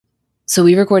So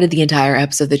we recorded the entire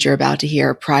episode that you're about to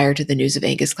hear prior to the news of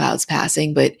Angus Cloud's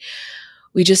passing, but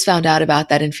we just found out about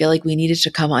that and feel like we needed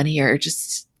to come on here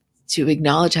just to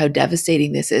acknowledge how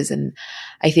devastating this is. And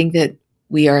I think that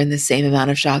we are in the same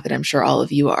amount of shock that I'm sure all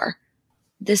of you are.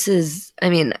 This is, I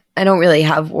mean, I don't really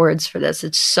have words for this.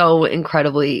 It's so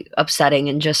incredibly upsetting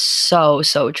and just so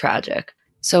tragic.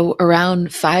 So around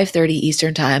 5:30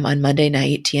 Eastern time on Monday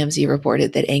night, TMZ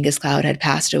reported that Angus Cloud had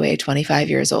passed away at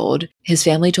 25 years old. His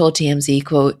family told TMZ,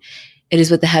 quote, "It is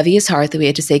with the heaviest heart that we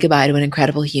had to say goodbye to an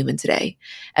incredible human today.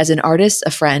 As an artist, a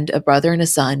friend, a brother, and a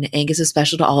son, Angus is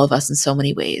special to all of us in so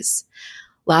many ways.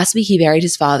 Last week, he buried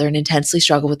his father and intensely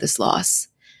struggled with this loss.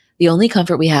 The only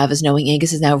comfort we have is knowing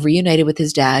Angus is now reunited with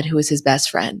his dad, who is his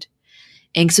best friend.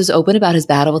 Angus was open about his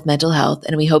battle with mental health,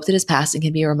 and we hope that his passing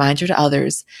can be a reminder to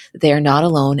others that they are not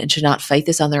alone and should not fight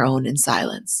this on their own in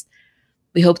silence.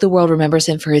 We hope the world remembers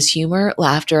him for his humor,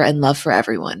 laughter, and love for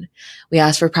everyone. We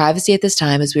ask for privacy at this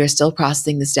time as we are still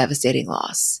processing this devastating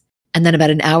loss." And then about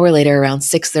an hour later, around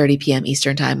 6:30 p.m.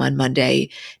 Eastern time on Monday,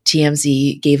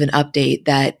 TMZ gave an update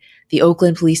that the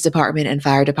Oakland Police Department and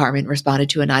Fire Department responded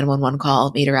to a 911 call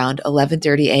made around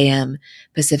 11:30 a.m.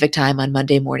 Pacific time on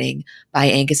Monday morning by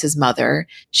Angus's mother.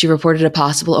 She reported a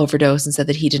possible overdose and said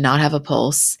that he did not have a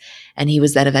pulse, and he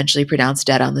was then eventually pronounced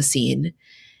dead on the scene.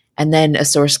 And then a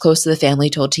source close to the family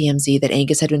told TMZ that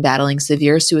Angus had been battling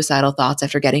severe suicidal thoughts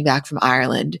after getting back from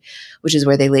Ireland, which is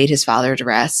where they laid his father to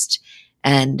rest.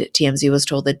 And TMZ was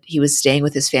told that he was staying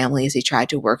with his family as he tried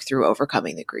to work through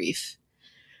overcoming the grief.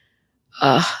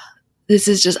 This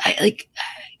is just,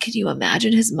 can you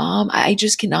imagine his mom? I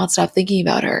just cannot stop thinking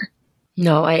about her.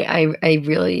 No, I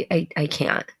really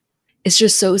can't. It's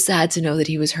just so sad to know that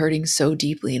he was hurting so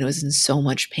deeply and was in so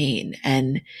much pain.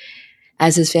 And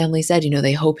as his family said,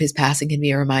 they hope his passing can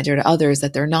be a reminder to others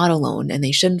that they're not alone and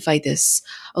they shouldn't fight this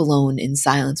alone in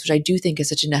silence, which I do think is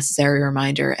such a necessary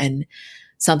reminder and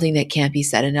something that can't be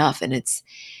said enough. And it's,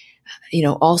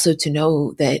 also to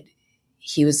know that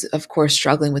he was, of course,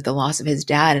 struggling with the loss of his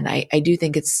dad. And I do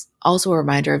think it's also a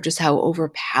reminder of just how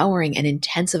overpowering and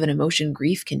intense of an emotion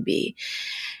grief can be.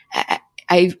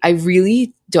 I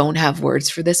really don't have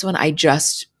words for this one. I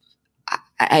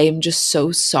am just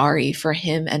so sorry for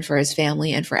him and for his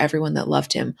family and for everyone that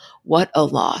loved him. What a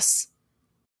loss.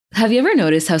 Have you ever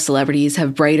noticed how celebrities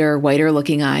have brighter, whiter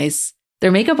looking eyes?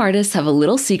 Their makeup artists have a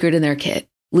little secret in their kit: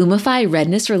 Lumify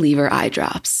Redness Reliever Eye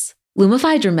Drops.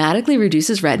 Lumify dramatically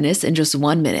reduces redness in just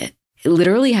 1 minute. It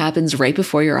literally happens right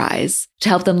before your eyes to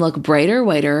help them look brighter,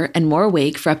 whiter, and more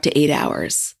awake for up to 8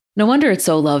 hours. No wonder it's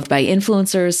so loved by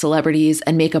influencers, celebrities,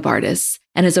 and makeup artists,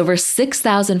 and has over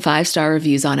 6,000 5-star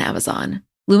reviews on Amazon.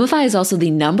 Lumify is also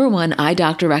the #1 eye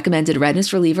doctor recommended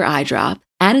redness reliever eye drop,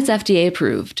 and it's FDA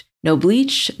approved. No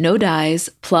bleach, no dyes,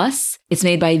 plus it's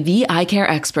made by the eye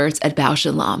care experts at Bausch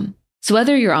 & Lomb. So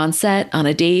whether you're on set, on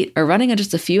a date, or running on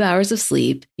just a few hours of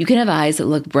sleep, you can have eyes that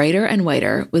look brighter and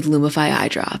whiter with Lumify eye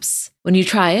drops. When you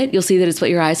try it, you'll see that it's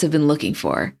what your eyes have been looking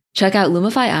for. Check out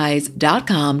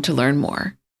lumifyeyes.com to learn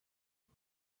more.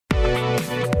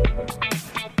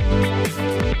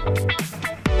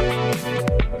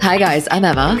 Hi guys, I'm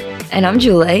Emma. And I'm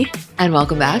Julie. And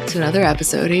welcome back to another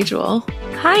episode. Hey, Jewel.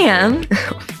 Hi, Em.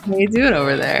 How you doing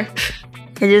over there?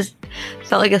 I just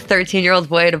felt like a 13-year-old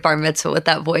boy at a bar mitzvah with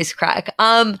that voice crack.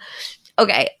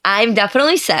 Okay, I'm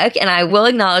definitely sick, and I will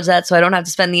acknowledge that so I don't have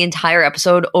to spend the entire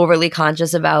episode overly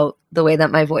conscious about the way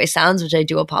that my voice sounds, which I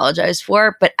do apologize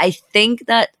for. But I think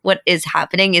that what is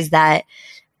happening is that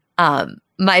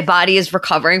my body is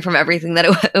recovering from everything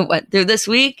that it went through this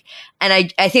week. And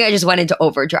I think I just went into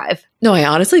overdrive. No, I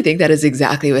honestly think that is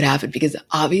exactly what happened, because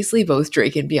obviously both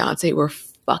Drake and Beyoncé were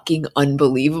fucking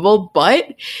unbelievable,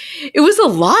 but it was a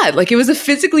lot. Like, it was a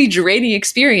physically draining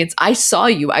experience. I saw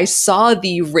you. I saw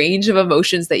the range of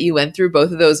emotions that you went through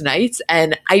both of those nights.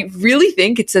 And I really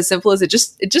think it's as simple as it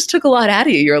just took a lot out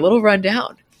of you. You're a little run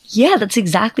down. Yeah, that's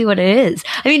exactly what it is.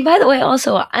 I mean, by the way,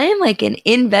 also, I am like an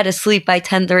in bed asleep by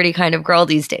 10:30 kind of girl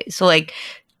these days. So like,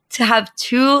 to have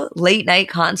 2 late night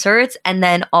concerts and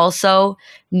then also,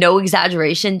 no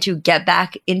exaggeration, to get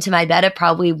back into my bed at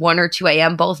probably 1 or 2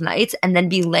 a.m. both nights and then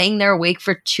be laying there awake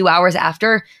for 2 hours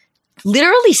after,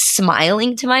 literally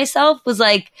smiling to myself, was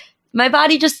like, my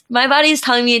body is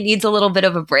telling me it needs a little bit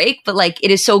of a break, but like,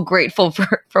 it is so grateful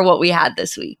for what we had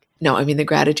this week. No, I mean, the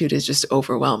gratitude is just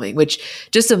overwhelming, which,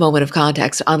 just a moment of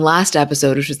context, on last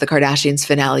episode, which was the Kardashians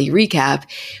finale recap,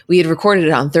 we had recorded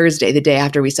it on Thursday, the day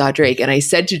after we saw Drake. And I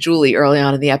said to Julie early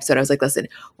on in the episode, I was like, listen,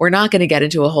 we're not going to get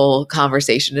into a whole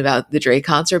conversation about the Drake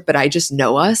concert, but I just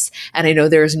know us. And I know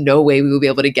there is no way we will be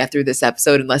able to get through this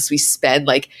episode unless we spend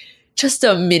like just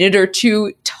a minute or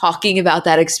two talking about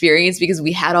that experience because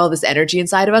we had all this energy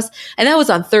inside of us. And that was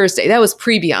on Thursday. That was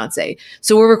pre-Beyoncé.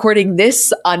 So we're recording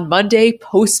this on Monday,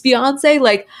 post-Beyoncé.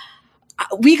 Like,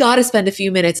 we got to spend a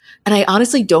few minutes. And I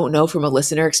honestly don't know from a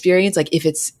listener experience, like if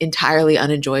it's entirely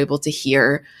unenjoyable to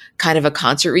hear kind of a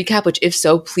concert recap, which if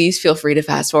so, please feel free to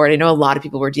fast forward. I know a lot of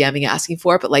people were DMing asking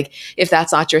for it, but like, if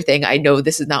that's not your thing, I know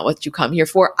this is not what you come here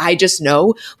for. I just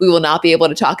know we will not be able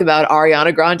to talk about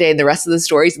Ariana Grande and the rest of the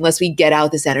stories unless we get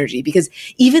out this energy, because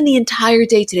even the entire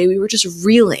day today, we were just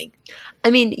reeling. I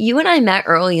mean, you and I met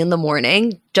early in the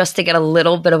morning just to get a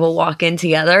little bit of a walk in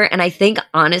together. And I think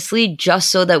honestly, just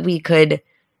so that we could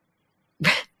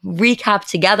recap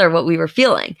together what we were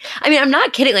feeling. I mean, I'm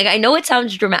not kidding. Like, I know it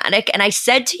sounds dramatic. And I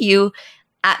said to you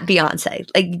at Beyoncé,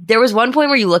 like, there was one point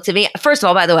where you looked at me. First of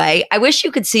all, by the way, I wish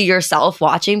you could see yourself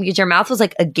watching because your mouth was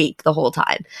like agape the whole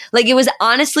time. Like, it was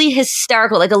honestly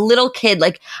hysterical, like a little kid.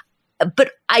 Like,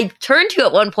 but I turned to you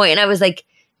at one point and I was like,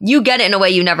 you get it in a way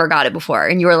you never got it before.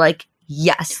 And you were like,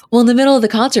 yes. Well, in the middle of the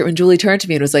concert, when Julie turned to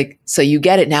me and was like, so you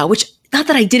get it now, which not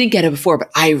that I didn't get it before, but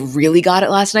I really got it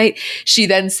last night. She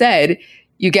then said,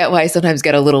 you get why I sometimes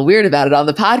get a little weird about it on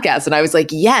the podcast. And I was like,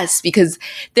 yes, because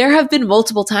there have been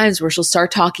multiple times where she'll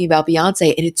start talking about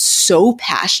Beyoncé and it's so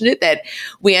passionate that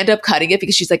we end up cutting it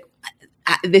because she's like,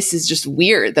 this is just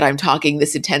weird that I'm talking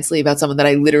this intensely about someone that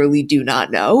I literally do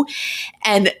not know.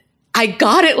 And I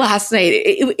got it last night.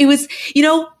 It was,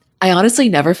 I honestly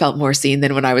never felt more seen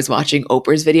than when I was watching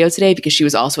Oprah's video today because she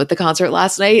was also at the concert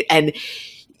last night. And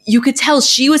you could tell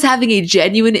she was having a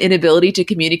genuine inability to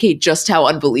communicate just how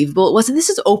unbelievable it was. And this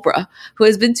is Oprah, who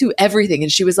has been to everything.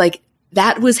 And she was like,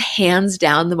 that was hands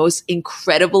down the most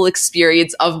incredible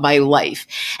experience of my life.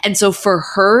 And so for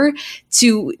her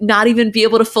to not even be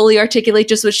able to fully articulate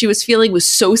just what she was feeling was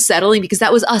so settling because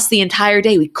that was us the entire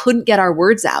day. We couldn't get our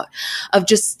words out of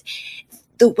just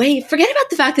the way, forget about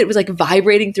the fact that it was like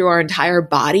vibrating through our entire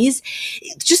bodies,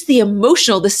 just the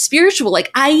emotional, the spiritual,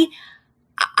 like I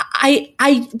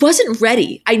wasn't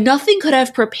ready. Nothing could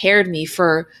have prepared me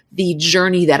for the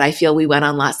journey that I feel we went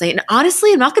on last night. And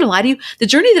honestly, I'm not going to lie to you, the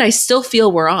journey that I still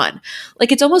feel we're on,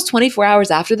 like it's almost 24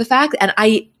 hours after the fact. And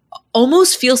I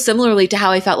almost feel similarly to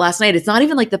how I felt last night. It's not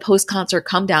even like the post-concert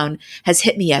come down has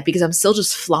hit me yet because I'm still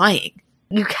just flying.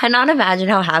 You cannot imagine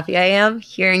how happy I am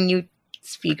hearing you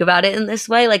speak about it in this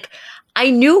way. Like,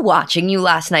 I knew watching you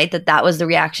last night that was the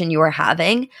reaction you were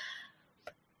having.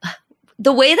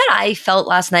 The way that I felt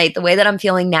last night, the way that I'm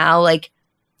feeling now, like,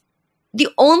 the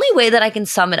only way that I can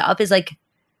sum it up is like,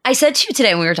 I said to you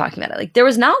today when we were talking about it, like, there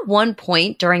was not one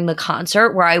point during the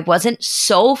concert where I wasn't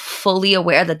so fully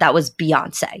aware that was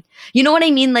Beyoncé. You know what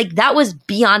I mean? Like, that was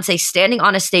Beyoncé standing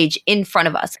on a stage in front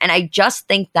of us. And I just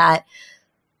think that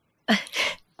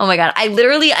oh my God, I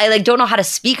like don't know how to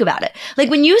speak about it.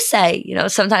 Like when you say,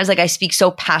 sometimes like I speak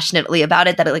so passionately about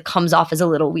it that it like comes off as a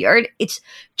little weird. It's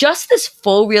just this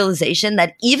full realization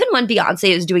that even when Beyoncé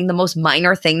is doing the most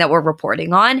minor thing that we're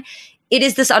reporting on, it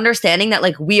is this understanding that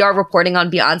like we are reporting on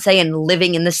Beyoncé and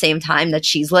living in the same time that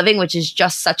she's living, which is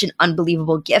just such an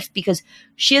unbelievable gift because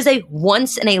she is a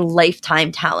once in a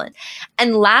lifetime talent.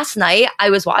 And last night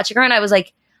I was watching her and I was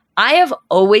like, I have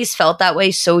always felt that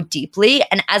way so deeply.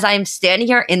 And as I'm standing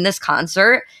here in this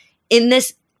concert, in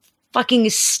this fucking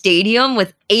stadium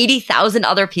with 80,000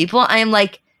 other people, I am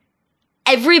like,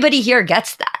 everybody here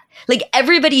gets that. Like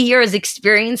everybody here is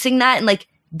experiencing that in like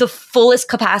the fullest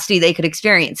capacity they could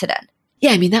experience it in.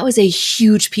 Yeah, I mean, that was a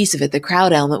huge piece of it, the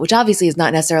crowd element, which obviously is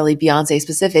not necessarily Beyoncé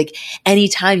specific.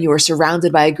 Anytime you are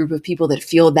surrounded by a group of people that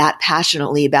feel that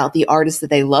passionately about the artist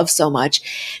that they love so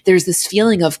much, there's this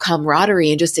feeling of camaraderie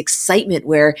and just excitement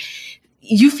where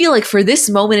you feel like for this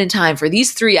moment in time, for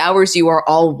these 3 hours, you are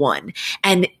all one.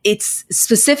 And it's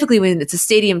specifically when it's a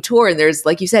stadium tour and there's,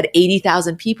 like you said,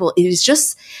 80,000 people, it is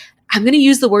just, I'm going to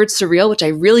use the word surreal, which I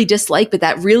really dislike, but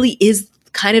that really is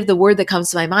kind of the word that comes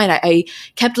to my mind. I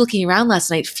kept looking around last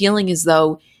night feeling as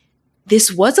though this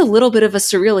was a little bit of a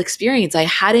surreal experience.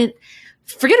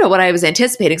 Forget about what I was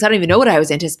anticipating, because I don't even know what I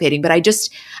was anticipating, but I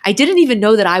didn't even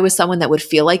know that I was someone that would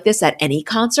feel like this at any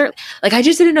concert. Like I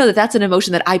just didn't know that that's an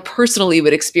emotion that I personally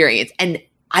would experience. And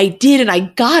I did, and I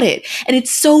got it. And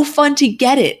it's so fun to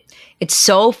get it. It's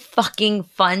so fucking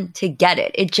fun to get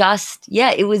it. It just,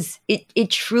 yeah, it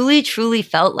truly, truly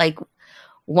felt like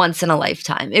once in a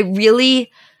lifetime. It really,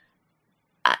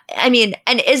 I mean,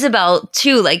 and Isabel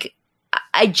too, like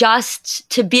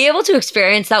to be able to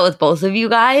experience that with both of you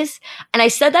guys. And I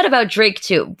said that about Drake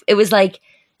too. It was like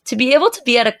to be able to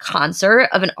be at a concert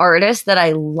of an artist that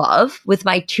I love with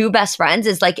my two best friends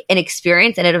is like an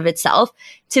experience in and of itself.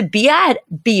 To be at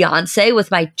Beyoncé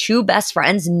with my two best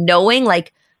friends, knowing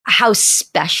like how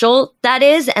special that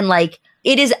is. And like,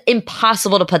 it is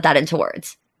impossible to put that into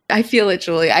words. I feel it,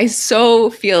 Julie. I so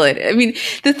feel it. I mean,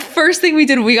 the first thing we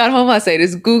did when we got home last night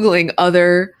is Googling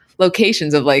other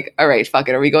locations of like, all right, fuck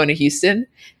it. Are we going to Houston?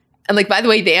 And like, by the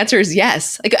way, the answer is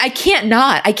yes. Like, I can't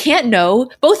know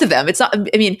both of them. It's not,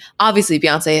 I mean, obviously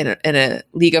Beyonce in a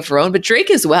league of her own, but Drake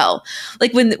as well.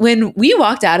 Like when we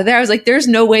walked out of there, I was like, there's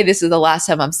no way this is the last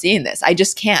time I'm seeing this. I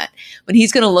just can't. When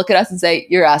he's going to look at us and say,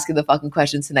 you're asking the fucking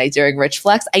questions tonight during Rich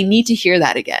Flex, I need to hear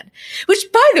that again. Which,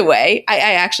 by the way, I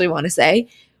actually want to say,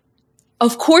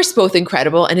 of course, both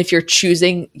incredible. And if you're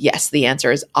choosing, yes, the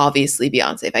answer is obviously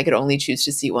Beyonce. If I could only choose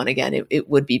to see one again, it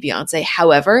would be Beyonce.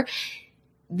 However,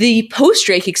 the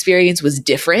post-Drake experience was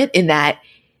different in that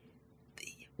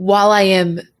while I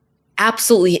am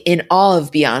absolutely in awe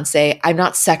of Beyonce, I'm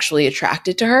not sexually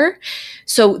attracted to her.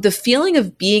 So the feeling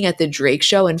of being at the Drake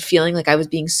show and feeling like I was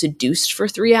being seduced for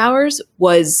 3 hours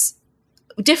was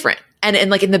different.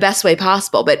 And like in the best way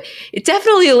possible, but it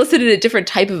definitely elicited a different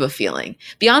type of a feeling.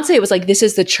 Beyonce was like, this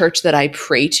is the church that I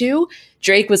pray to.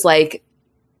 Drake was like,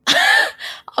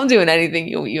 I'm doing anything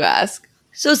you ask.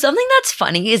 So something that's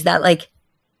funny is that like,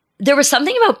 there was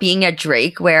something about being at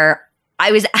Drake where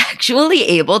I was actually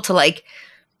able to like,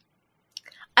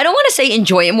 I don't want to say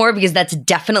enjoy it more because that's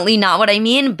definitely not what I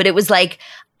mean, but it was like,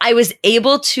 I was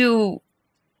able to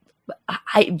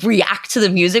I react to the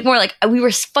music more. Like we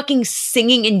were fucking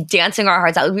singing and dancing our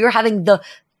hearts out. We were having the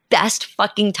best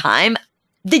fucking time.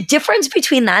 The difference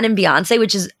between that and Beyonce,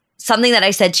 which is something that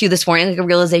I said to you this morning, like a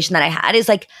realization that I had is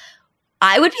like,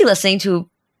 I would be listening to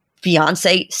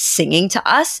Beyonce singing to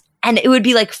us and it would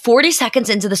be like 40 seconds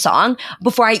into the song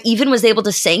before I even was able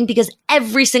to sing because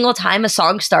every single time a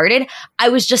song started, I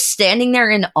was just standing there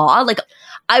in awe. Like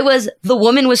the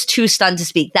woman was too stunned to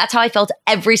speak. That's how I felt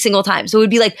every single time. So it would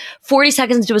be like 40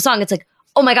 seconds into a song. It's like,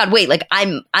 oh my God, wait, like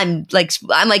I'm like,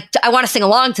 I want to sing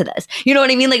along to this. You know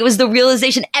what I mean? Like it was the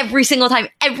realization every single time,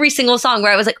 every single song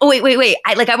where I was like, oh, wait.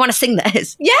 I want to sing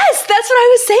this. Yes, that's what I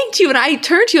was saying to you. And I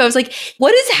turned to you, I was like,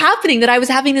 what is happening that I was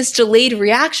having this delayed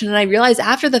reaction? And I realized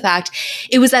after the fact,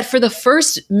 it was that for the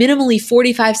first minimally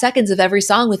 45 seconds of every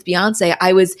song with Beyonce,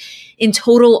 I was in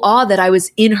total awe that I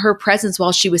was in her presence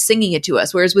while she was singing it to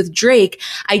us. Whereas with Drake,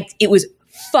 it was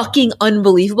fucking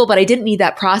unbelievable, but I didn't need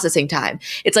that processing time.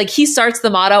 It's like he starts the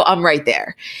motto, I'm right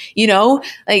there. You know,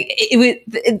 like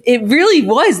it really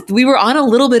was. We were on a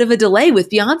little bit of a delay with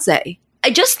Beyonce. I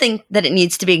just think that it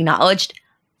needs to be acknowledged.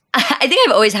 I think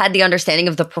I've always had the understanding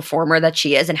of the performer that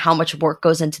she is and how much work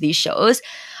goes into these shows.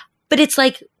 But it's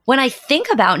like when I think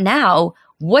about now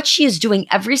what she is doing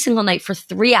every single night for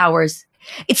 3 hours,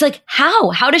 it's like,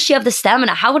 how does she have the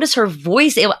stamina? How does her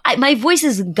voice, my voice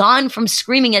is gone from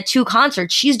screaming at 2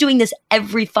 concerts. She's doing this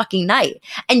every fucking night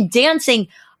and dancing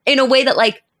in a way that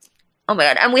like, oh my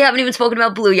God. And we haven't even spoken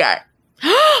about Blue yet.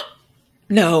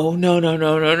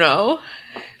 No.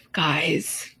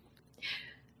 Guys.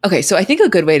 Okay. So I think a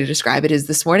good way to describe it is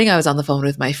this morning I was on the phone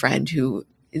with my friend who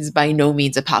is by no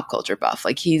means a pop culture buff.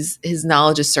 Like his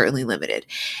knowledge is certainly limited.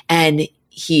 And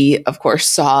he, of course,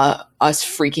 saw us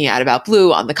freaking out about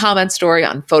Blue on the comment story,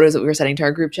 on photos that we were sending to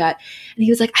our group chat. And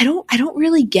he was like, I don't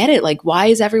really get it. Like, why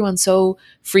is everyone so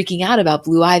freaking out about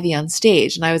Blue Ivy on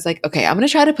stage? And I was like, okay, I'm going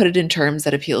to try to put it in terms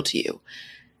that appeal to you.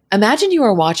 Imagine you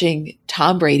are watching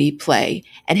Tom Brady play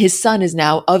and his son is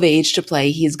now of age to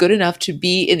play. He is good enough to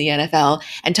be in the NFL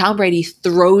and Tom Brady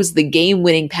throws the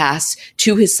game-winning pass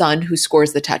to his son who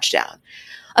scores the touchdown.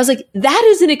 I was like, that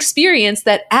is an experience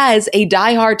that as a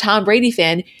diehard Tom Brady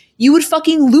fan, you would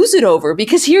fucking lose it over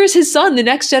because here's his son, the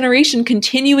next generation,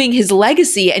 continuing his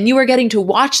legacy. And you are getting to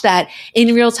watch that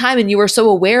in real time. And you are so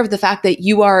aware of the fact that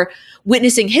you are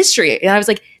witnessing history. And I was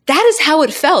like, that is how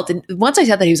it felt. And once I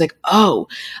said that, he was like, oh,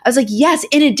 I was like, yes.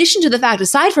 In addition to the fact,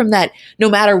 aside from that, no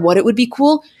matter what, it would be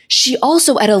cool. She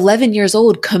also at 11 years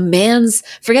old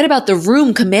forget about the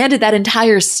room, commanded that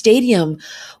entire stadium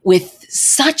with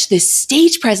such this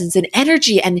stage presence and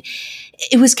energy. And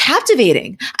it was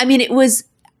captivating. I mean,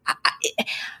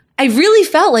 I really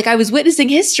felt like I was witnessing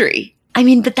history. I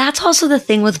mean, but that's also the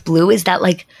thing with Blue is that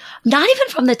like, not even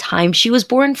from the time she was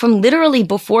born, from literally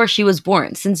before she was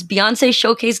born, since Beyonce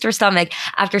showcased her stomach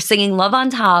after singing Love on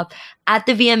Top at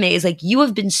the VMAs, like you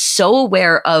have been so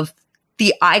aware of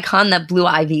the icon that Blue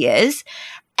Ivy is.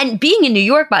 And being in New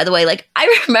York, by the way, like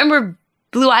I remember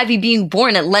Blue Ivy being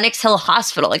born at Lenox Hill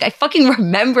Hospital. Like I fucking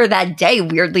remember that day,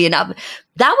 weirdly enough.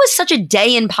 That was such a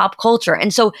day in pop culture.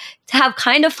 And so to have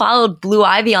kind of followed Blue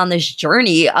Ivy on this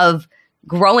journey of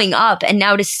growing up and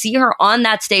now to see her on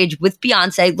that stage with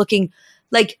Beyonce looking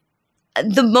like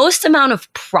the most amount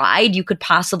of pride you could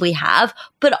possibly have,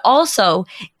 but also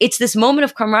it's this moment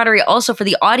of camaraderie also for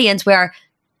the audience where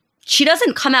she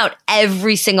doesn't come out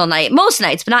every single night, most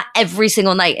nights, but not every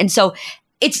single night. And so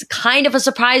it's kind of a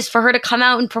surprise for her to come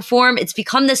out and perform. It's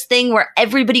become this thing where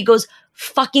everybody goes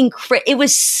fucking crazy. It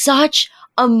was such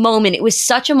a moment. It was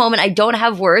such a moment. I don't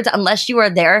have words unless you are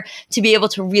there to be able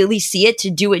to really see it, to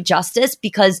do it justice,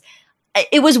 because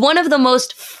it was one of the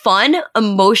most fun,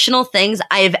 emotional things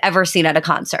I have ever seen at a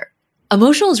concert.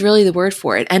 Emotional is really the word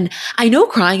for it. And I know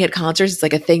crying at concerts is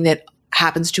like a thing that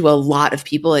happens to a lot of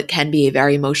people. It can be a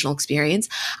very emotional experience.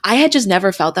 I had just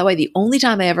never felt that way. The only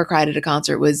time I ever cried at a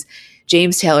concert was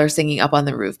James Taylor singing Up on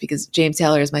the Roof, because James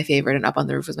Taylor is my favorite and Up on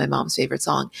the Roof was my mom's favorite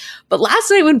song. But last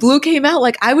night when Blue came out,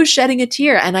 like I was shedding a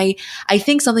tear. And I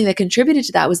think something that contributed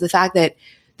to that was the fact that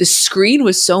the screen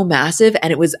was so massive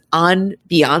and it was on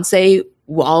Beyoncé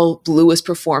while Blue was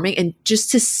performing. And just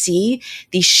to see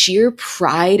the sheer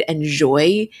pride and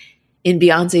joy in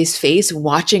Beyonce's face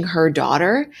watching her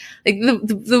daughter, like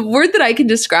the word that I can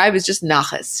describe is just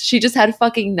nachas. She just had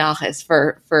fucking nachas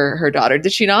for her daughter.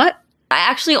 Did she not? I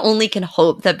actually only can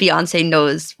hope that Beyonce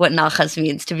knows what nachas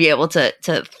means to be able to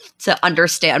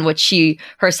understand what she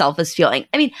herself is feeling.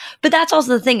 I mean, but that's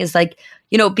also the thing is like,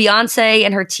 you know, Beyonce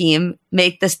and her team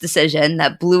make this decision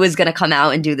that Blue is going to come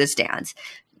out and do this dance.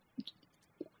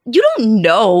 You don't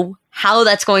know how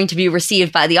that's going to be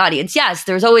received by the audience. Yes,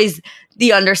 there's always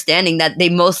the understanding that they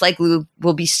most likely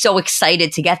will be so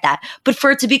excited to get that. But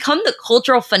for it to become the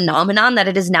cultural phenomenon that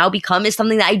it has now become is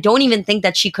something that I don't even think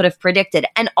that she could have predicted.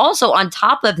 And also on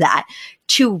top of that,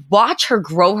 to watch her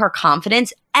grow her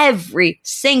confidence every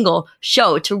single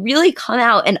show, to really come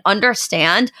out and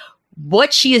understand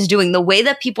what she is doing, the way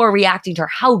that people are reacting to her,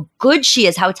 how good she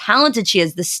is, how talented she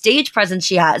is, the stage presence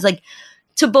she has, like,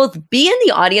 to both be in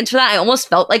the audience for that, I almost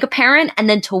felt like a parent. And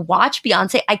then to watch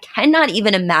Beyonce, I cannot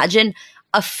even imagine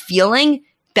a feeling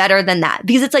better than that.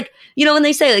 Because it's like, you know, when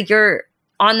they say like you're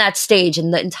on that stage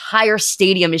and the entire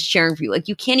stadium is cheering for you, like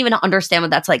you can't even understand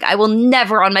what that's like. I will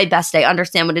never on my best day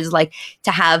understand what it is like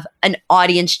to have an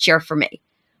audience cheer for me.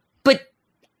 But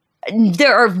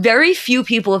there are very few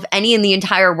people, if any, in the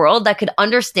entire world that could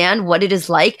understand what it is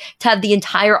like to have the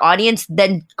entire audience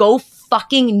then go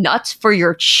fucking nuts for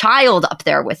your child up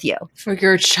there with you. For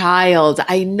your child.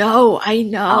 I know.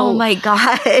 Oh my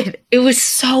God. It was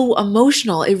so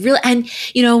emotional. It really, and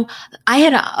you know, I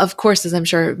had, of course, as I'm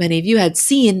sure many of you had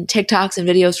seen TikToks and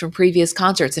videos from previous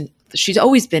concerts, and she's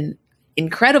always been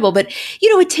incredible. But,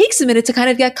 you know, it takes a minute to kind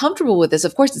of get comfortable with this.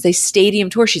 Of course, it's a stadium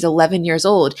tour. She's 11 years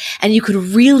old. And you could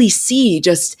really see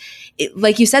just,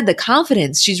 like you said, the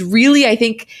confidence. She's really, I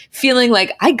think, feeling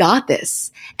like, I got this,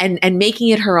 and making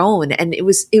it her own. And it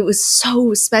was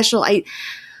so special.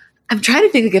 I'm trying to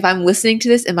think, like, if I'm listening to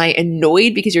this, am I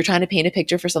annoyed because you're trying to paint a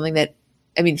picture for something that,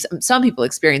 I mean, some people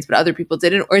experienced, but other people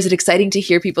didn't? Or is it exciting to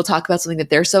hear people talk about something that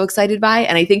they're so excited by?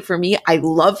 And I think for me, I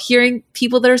love hearing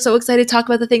people that are so excited talk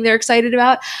about the thing they're excited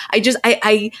about. I need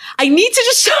to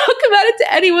just talk about it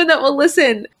to anyone that will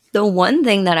listen. The one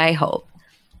thing that I hope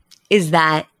is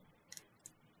that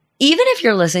even if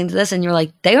you're listening to this and you're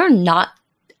like, they are not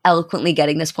eloquently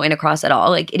getting this point across at all,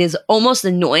 like it is almost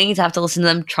annoying to have to listen to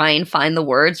them try and find the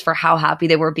words for how happy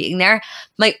they were being there.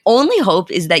 My only hope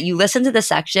is that you listen to the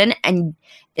section, and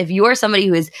if you are somebody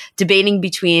who is debating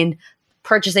between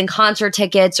purchasing concert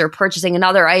tickets or purchasing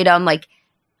another item, like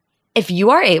if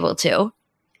you are able to,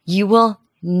 you will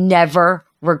never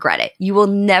regret it. You will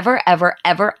never, ever,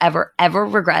 ever, ever, ever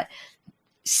regret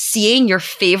seeing your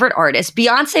favorite artist,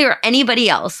 Beyonce or anybody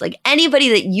else, like anybody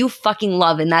that you fucking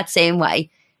love in that same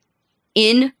way,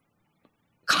 in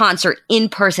concert, in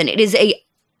person. It is a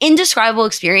indescribable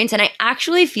experience. And I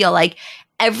actually feel like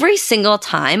every single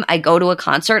time I go to a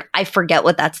concert, I forget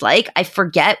what that's like. I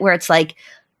forget where it's like,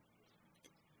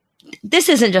 this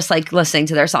isn't just like listening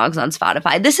to their songs on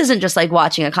Spotify. This isn't just like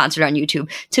watching a concert on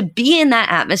YouTube. To be in that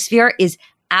atmosphere is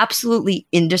absolutely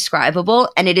indescribable.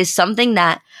 And it is something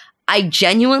that I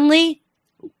genuinely,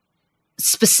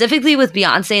 specifically with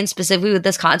Beyonce and specifically with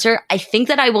this concert, I think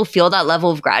that I will feel that level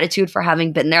of gratitude for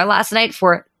having been there last night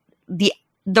for the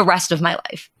rest of my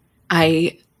life.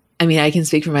 I mean, I can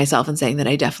speak for myself in saying that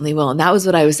I definitely will. And that was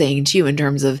what I was saying to you in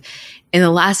terms of in the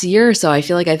last year or so, I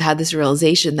feel like I've had this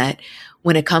realization that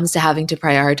when it comes to having to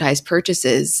prioritize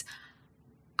purchases,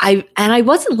 I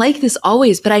wasn't like this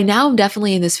always, but I now am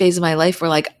definitely in this phase of my life where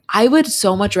like I would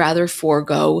so much rather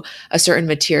forego a certain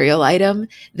material item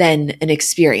than an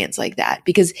experience like that.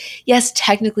 Because yes,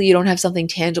 technically you don't have something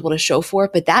tangible to show for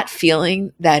it, but that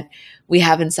feeling that we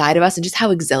have inside of us and just how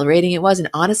exhilarating it was. And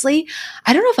honestly,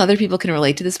 I don't know if other people can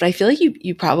relate to this, but I feel like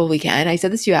you probably can. I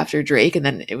said this to you after Drake, and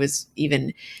then it was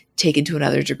even taken to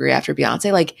another degree after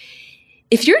Beyonce. Like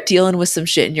if you're dealing with some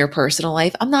shit in your personal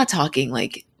life, I'm not talking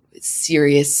like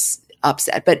serious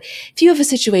upset. But if you have a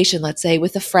situation, let's say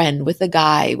with a friend, with a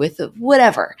guy,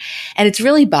 whatever, and it's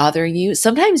really bothering you,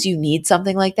 sometimes you need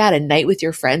something like that, a night with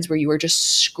your friends where you are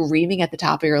just screaming at the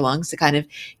top of your lungs to kind of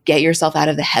get yourself out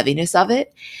of the heaviness of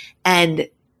it. And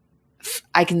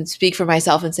I can speak for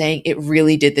myself in saying it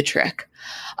really did the trick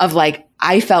of like,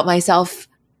 I felt myself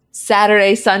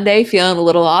Saturday, Sunday feeling a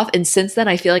little off. And since then,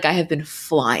 I feel like I have been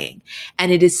flying.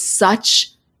 And it is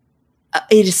that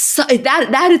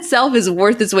itself is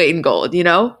worth its weight in gold, you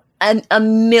know? And a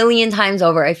million times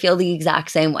over, I feel the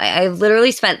exact same way. I've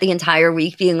literally spent the entire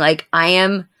week being like, I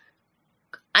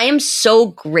am so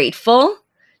grateful,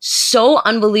 so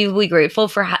unbelievably grateful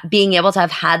for being able to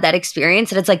have had that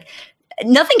experience. And it's like,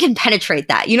 nothing can penetrate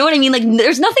that. You know what I mean? Like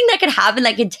there's nothing that could happen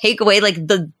that could take away like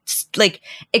the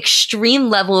extreme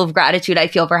level of gratitude I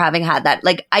feel for having had that.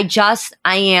 Like I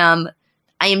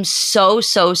am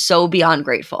so beyond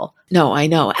grateful. No, I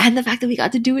know. And the fact that we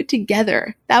got to do it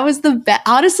together. That was the best.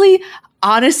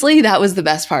 Honestly, that was the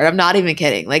best part. I'm not even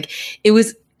kidding. Like it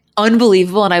was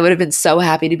unbelievable. And I would have been so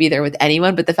happy to be there with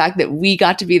anyone. But the fact that we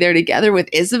got to be there together with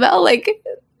Isabel, like,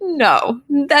 no,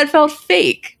 that felt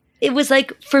fake. It was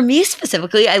like, for me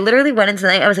specifically, I literally went into the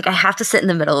night, I was like, I have to sit in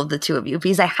the middle of the two of you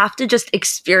because I have to just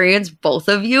experience both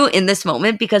of you in this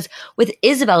moment. Because with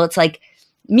Isabel, it's like,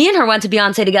 me and her went to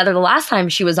Beyoncé together the last time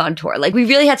she was on tour. Like we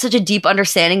really had such a deep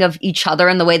understanding of each other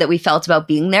and the way that we felt about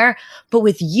being there. But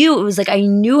with you, it was like, I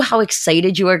knew how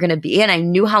excited you were going to be and I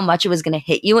knew how much it was going to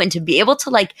hit you. And to be able to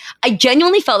like, I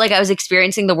genuinely felt like I was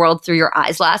experiencing the world through your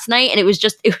eyes last night. And it was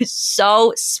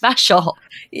so special.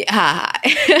 Yeah,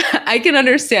 I can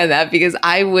understand that because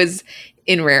I was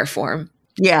in rare form.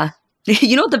 Yeah.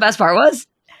 You know what the best part was?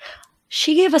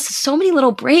 She gave us so many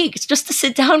little breaks just to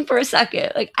sit down for a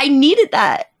second. Like I needed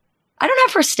that. I don't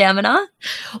have her stamina.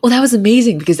 Well, that was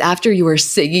amazing because after you were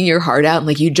singing your heart out and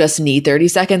like you just need 30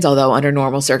 seconds, although under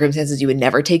normal circumstances, you would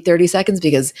never take 30 seconds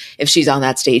because if she's on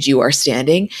that stage, you are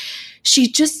standing. She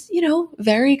just,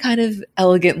 very kind of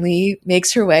elegantly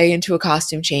makes her way into a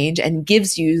costume change and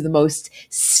gives you the most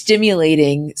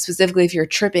stimulating, specifically if you're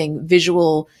tripping,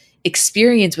 visual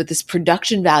experience with this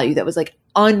production value that was like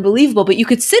unbelievable, but you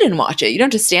could sit and watch it. You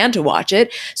don't have to stand to watch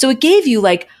it. So it gave you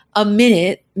like a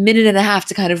minute and a half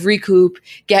to kind of recoup,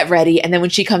 get ready. And then when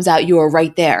she comes out, you are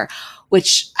right there,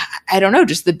 which I don't know,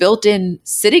 just the built-in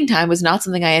sitting time was not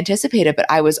something I anticipated, but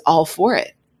I was all for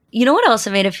it. You know what else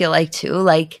it made it feel like too?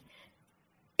 Like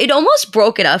it almost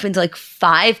broke it up into like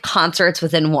 5 concerts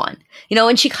within one,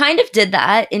 and she kind of did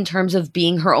that in terms of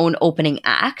being her own opening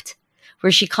act,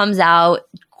 where she comes out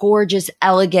gorgeous,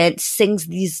 elegant, sings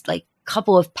these like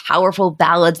couple of powerful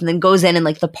ballads and then goes in and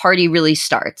like the party really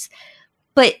starts.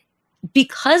 But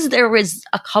because there was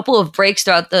a couple of breaks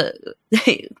throughout the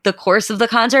course of the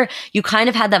concert, you kind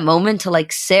of had that moment to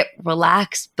like sit,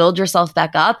 relax, build yourself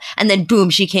back up, and then boom,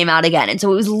 she came out again. And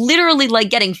so it was literally like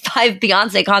getting 5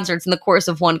 Beyoncé concerts in the course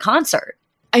of one concert.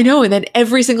 I know. And then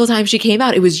every single time she came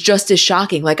out, it was just as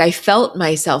shocking. Like I felt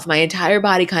myself, my entire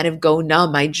body kind of go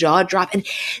numb, my jaw drop. And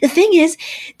the thing is,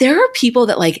 there are people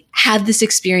that like have this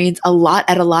experience a lot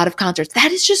at a lot of concerts.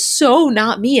 That is just so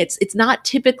not me. It's not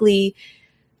typically,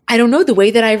 I don't know, the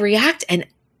way that I react. And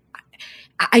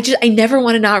I never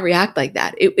want to not react like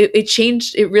that. It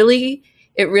changed. It really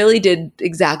did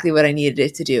exactly what I needed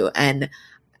it to do. And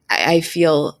I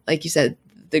feel, like you said,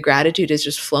 the gratitude is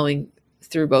just flowing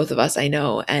through both of us, I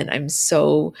know. And I'm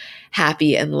so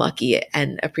happy and lucky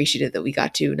and appreciative that we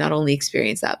got to not only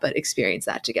experience that, but experience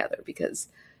that together, because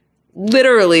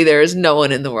literally there is no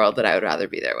one in the world that I would rather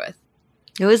be there with.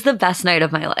 It was the best night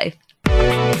of my life.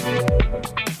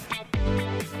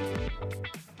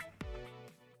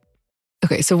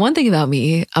 Okay, so one thing about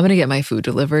me, I'm going to get my food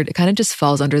delivered. It kind of just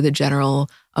falls under the general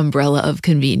umbrella of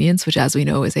convenience, which, as we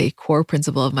know, is a core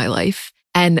principle of my life.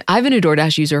 And I've been a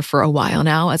DoorDash user for a while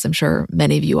now, as I'm sure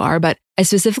many of you are, but I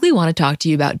specifically want to talk to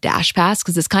you about DashPass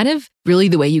because it's kind of really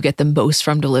the way you get the most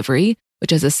from delivery,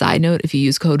 which, as a side note, if you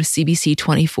use code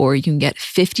CBC24, you can get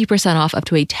 50% off up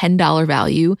to a $10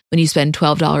 value when you spend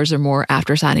 $12 or more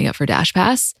after signing up for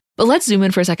DashPass. But let's zoom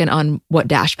in for a second on what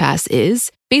DashPass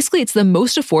is. Basically, it's the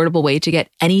most affordable way to get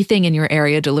anything in your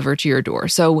area delivered to your door.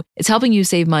 So it's helping you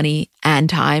save money and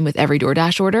time with every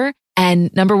DoorDash order.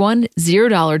 And number one,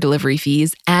 $0 delivery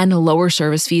fees and lower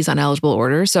service fees on eligible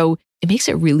orders. So it makes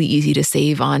it really easy to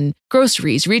save on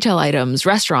groceries, retail items,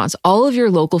 restaurants, all of your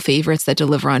local favorites that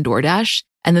deliver on DoorDash.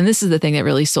 And then this is the thing that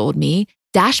really sold me.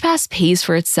 DashPass pays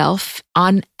for itself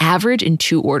on average in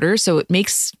 2 orders, so it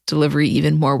makes delivery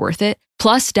even more worth it.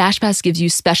 Plus, DashPass gives you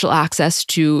special access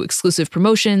to exclusive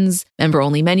promotions,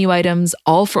 member-only menu items,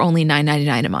 all for only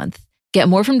 $9.99 a month. Get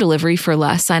more from delivery for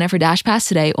less. Sign up for DashPass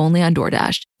today only on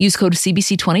DoorDash. Use code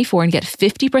CBC24 and get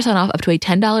 50% off up to a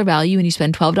 $10 value when you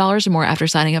spend $12 or more after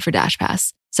signing up for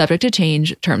DashPass. Subject to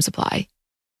change. Terms apply.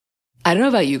 I don't know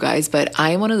about you guys, but I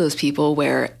am one of those people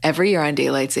where every year on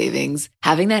daylight savings,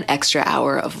 having that extra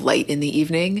hour of light in the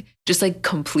evening just like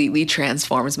completely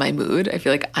transforms my mood. I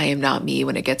feel like I am not me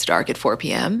when it gets dark at 4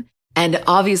 p.m. And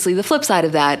obviously the flip side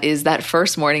of that is that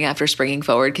first morning after springing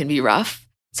forward can be rough.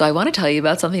 So I want to tell you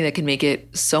about something that can make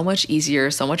it so much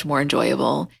easier, so much more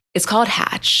enjoyable. It's called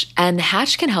Hatch, and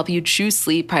Hatch can help you choose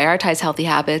sleep, prioritize healthy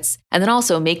habits, and then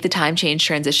also make the time change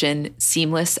transition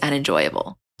seamless and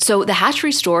enjoyable. So the Hatch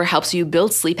Restore helps you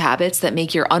build sleep habits that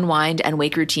make your unwind and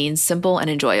wake routines simple and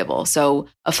enjoyable. So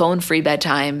a phone-free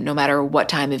bedtime, no matter what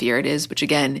time of year it is, which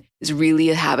again is really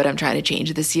a habit I'm trying to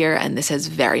change this year, and this has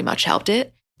very much helped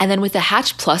it. And then with the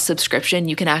Hatch Plus subscription,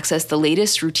 you can access the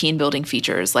latest routine-building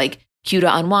features like Cue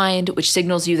to Unwind, which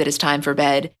signals you that it's time for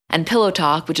bed, and Pillow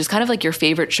Talk, which is kind of like your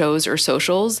favorite shows or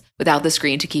socials without the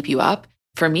screen to keep you up.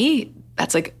 For me,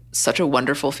 that's like such a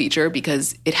wonderful feature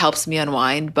because it helps me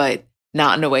unwind, but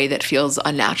not in a way that feels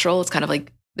unnatural. It's kind of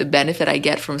like the benefit I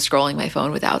get from scrolling my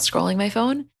phone without scrolling my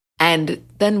phone. And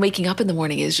then waking up in the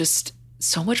morning is just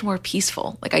so much more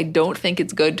peaceful. Like I don't think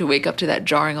it's good to wake up to that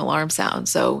jarring alarm sound.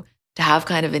 So to have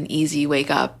kind of an easy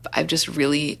wake up, I've just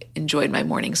really enjoyed my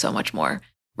morning so much more.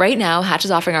 Right now, Hatch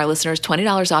is offering our listeners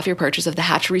 $20 off your purchase of the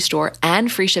Hatch Restore and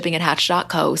free shipping at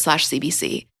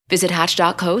hatch.co/CBC. Visit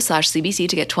hatch.co/CBC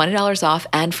to get $20 off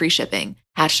and free shipping.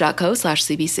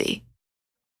 Hatch.co/CBC.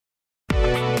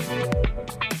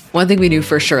 One thing we knew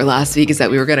for sure last week is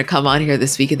that we were going to come on here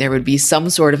this week and there would be some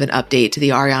sort of an update to the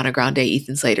Ariana Grande,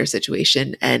 Ethan Slater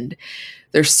situation. And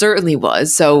there certainly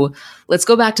was. So let's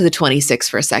go back to the 26th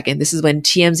for a second. This is when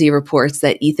TMZ reports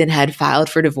that Ethan had filed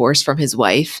for divorce from his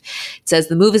wife. It says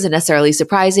the move isn't necessarily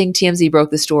surprising. TMZ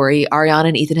broke the story. Ariana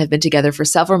and Ethan have been together for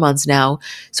several months now.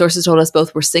 Sources told us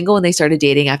both were single when they started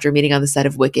dating after meeting on the set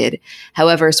of Wicked.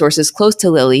 However, sources close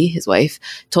to Lily, his wife,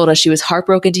 told us she was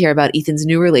heartbroken to hear about Ethan's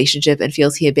new relationship and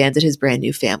feels he abandoned his brand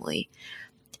new family.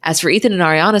 As for Ethan and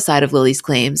Ariana's side of Lily's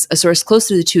claims, a source close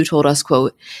to the two told us,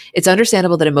 quote, "It's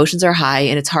understandable that emotions are high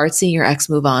and it's hard seeing your ex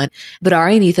move on, but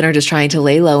Ari and Ethan are just trying to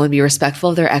lay low and be respectful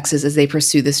of their exes as they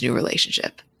pursue this new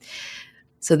relationship."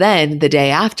 So then, the day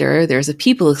after, there's a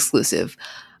People exclusive.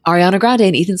 Ariana Grande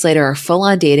and Ethan Slater are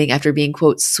full-on dating after being,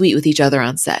 quote, "sweet with each other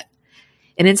on set."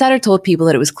 An insider told People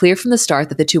that it was clear from the start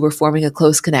that the two were forming a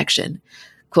close connection.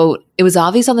 Quote, "It was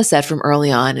obvious on the set from early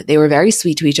on. They were very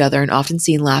sweet to each other and often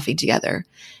seen laughing together.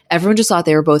 Everyone just thought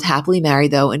they were both happily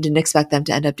married, though, and didn't expect them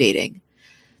to end up dating."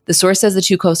 The source says the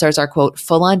two co-stars are, quote,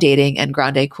 "full-on dating," and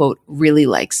Grande, quote, "really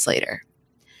likes Slater."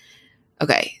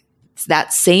 Okay, so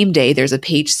that same day, there's a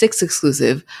Page 6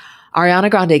 exclusive. Ariana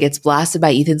Grande gets blasted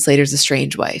by Ethan Slater's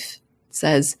estranged wife. It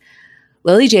says,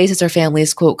 Lily J says her family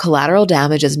is, quote, "collateral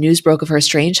damage" as news broke of her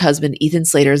estranged husband Ethan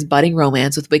Slater's budding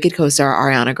romance with Wicked co-star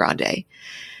Ariana Grande.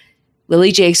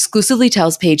 Lily J exclusively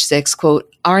tells Page 6, quote,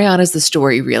 "Ariana's the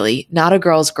story, really. Not a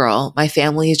girl's girl. My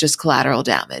family is just collateral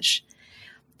damage."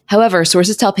 However,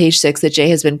 sources tell Page 6 that J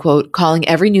has been, quote, "calling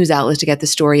every news outlet to get the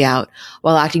story out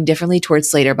while acting differently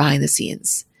towards Slater behind the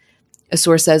scenes." A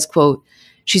source says, quote,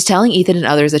 "She's telling Ethan and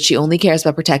others that she only cares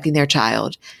about protecting their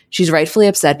child. She's rightfully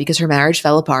upset because her marriage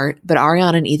fell apart, but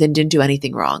Ariana and Ethan didn't do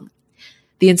anything wrong."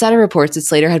 The insider reports that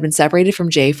Slater had been separated from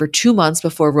Jay for 2 months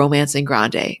before romancing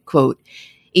Grande. Quote,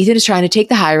 "Ethan is trying to take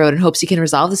the high road and hopes he can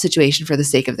resolve the situation for the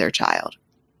sake of their child."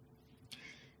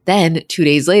 Then, 2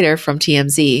 days later, from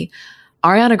TMZ,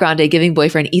 Ariana Grande giving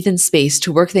boyfriend Ethan space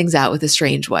to work things out with his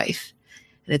estranged wife.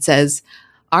 And it says,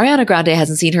 Ariana Grande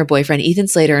hasn't seen her boyfriend Ethan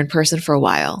Slater in person for a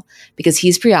while because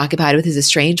he's preoccupied with his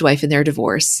estranged wife and their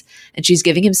divorce, and she's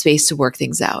giving him space to work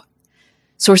things out.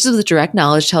 Sources with direct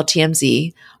knowledge tell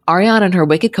TMZ, Ariana and her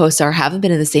Wicked co-star haven't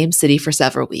been in the same city for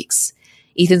several weeks.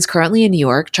 Ethan's currently in New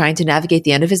York trying to navigate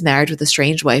the end of his marriage with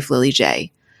estranged wife Lily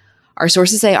J. Our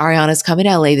sources say Ariana's coming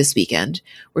to LA this weekend.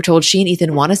 We're told she and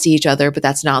Ethan want to see each other, but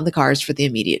that's not in the cards for the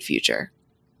immediate future.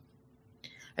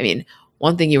 I mean,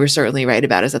 one thing you were certainly right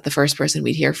about is that the first person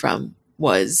we'd hear from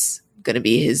was going to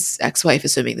be his ex-wife,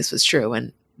 assuming this was true,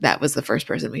 and that was the first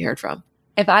person we heard from.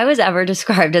 If I was ever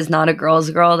described as not a girl's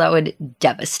girl, that would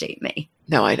devastate me.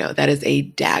 No, I know. That is a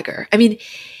dagger. I mean,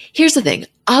 here's the thing.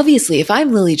 Obviously, if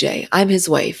I'm Lily J, I'm his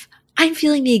wife, I'm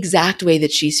feeling the exact way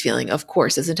that she's feeling. Of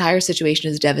course, this entire situation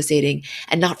is devastating,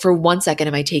 and not for 1 second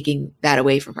am I taking that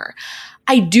away from her.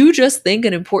 I do just think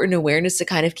an important awareness to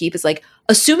kind of keep is like,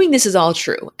 assuming this is all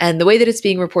true, and the way that it's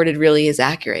being reported really is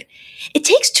accurate, it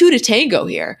takes two to tango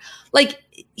here. Like,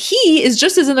 he is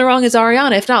just as in the wrong as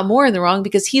Ariana, if not more in the wrong,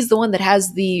 because he's the one that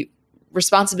has the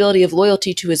responsibility of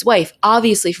loyalty to his wife.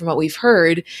 Obviously, from what we've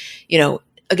heard,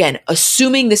 again,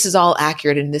 assuming this is all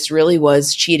accurate and this really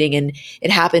was cheating and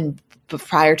it happened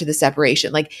prior to the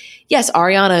separation. Like, yes,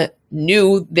 Ariana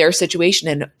knew their situation.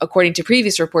 And according to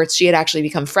previous reports, she had actually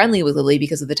become friendly with Lily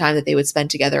because of the time that they would spend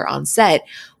together on set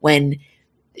when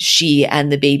she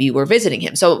and the baby were visiting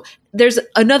him. So there's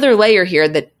another layer here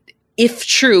that, if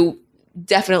true,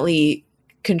 definitely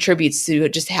contributes to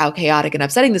just how chaotic and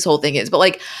upsetting this whole thing is. But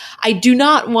like, I do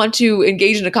not want to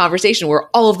engage in a conversation where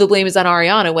all of the blame is on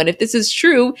Ariana, when if this is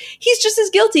true, he's just as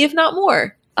guilty, if not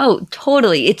more. Oh,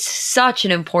 totally. It's such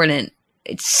an important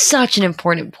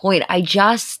point.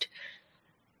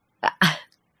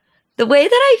 The way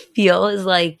that I feel is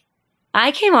like,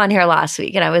 I came on here last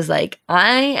week and I was like,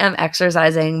 I am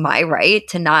exercising my right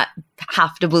to not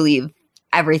have to believe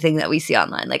everything that we see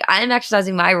online. Like, I am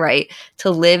exercising my right to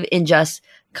live in just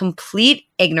complete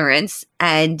ignorance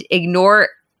and ignore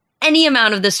any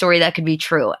amount of the story that could be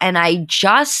true. And I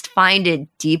just find it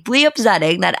deeply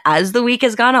upsetting that as the week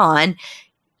has gone on,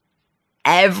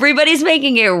 everybody's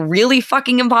making it really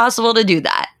fucking impossible to do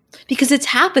that. Because it's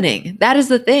happening. That is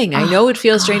the thing. I know it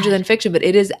feels stranger than fiction, but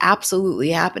it is absolutely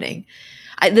happening.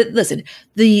 Listen,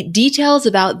 the details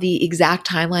about the exact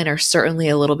timeline are certainly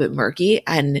a little bit murky,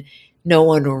 and no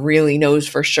one really knows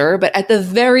for sure. But at the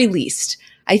very least,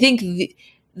 I think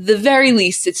the very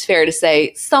least, it's fair to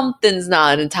say something's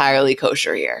not entirely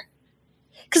kosher here.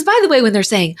 Because by the way, when they're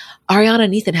saying Ariana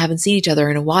and Ethan haven't seen each other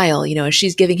in a while,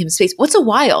 she's giving him space. What's a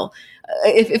while?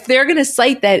 If they're going to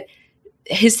cite that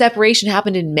his separation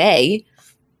happened in May,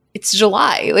 it's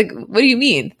July. Like, what do you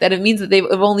mean? That it means that they've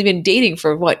only been dating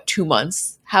for 2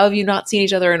 months? How have you not seen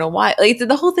each other in a while? Like,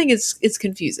 the whole thing is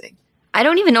confusing. I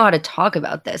don't even know how to talk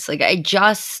about this. Like,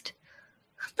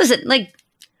 listen, like,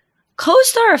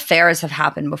 co-star affairs have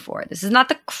happened before. This is not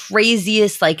the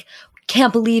craziest, like,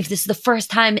 can't believe this is the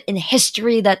first time in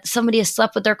history that somebody has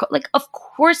slept with their like, of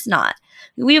course not.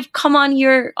 We have come on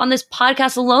here on this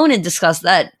podcast alone and discussed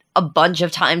that a bunch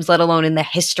of times, let alone in the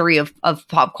history of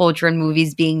pop culture and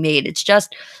movies being made. It's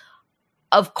just,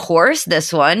 of course,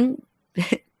 this one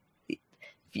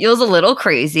feels a little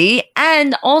crazy.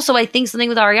 And also, I think something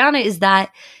with Ariana is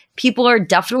that people are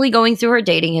definitely going through her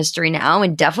dating history now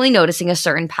and definitely noticing a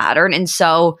certain pattern. And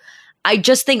so I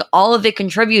just think all of it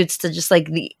contributes to just like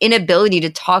the inability to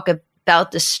talk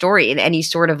about the story in any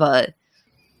sort of a,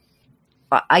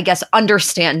 I guess,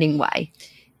 understanding way.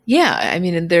 Yeah, I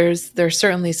mean, there's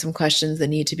certainly some questions that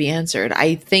need to be answered.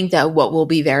 I think that what will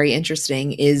be very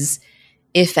interesting is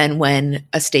if and when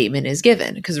a statement is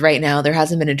given, because right now there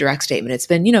hasn't been a direct statement. It's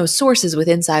been, sources with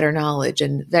insider knowledge,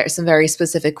 and there's some very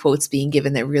specific quotes being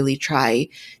given that really try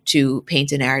to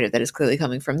paint a narrative that is clearly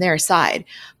coming from their side.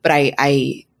 But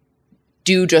I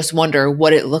do just wonder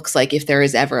what it looks like if there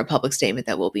is ever a public statement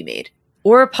that will be made.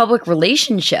 Or a public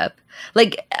relationship.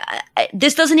 Like,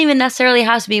 this doesn't even necessarily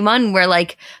have to be one where,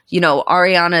 like,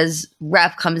 Ariana's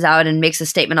rep comes out and makes a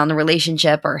statement on the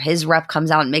relationship, or his rep comes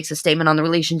out and makes a statement on the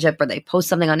relationship, or they post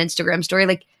something on Instagram story.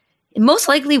 Like, it most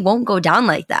likely won't go down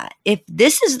like that. If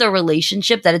this is the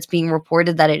relationship that it's being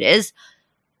reported that it is,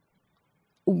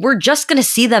 we're just going to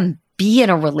see them be in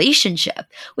a relationship,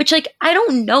 which, like, I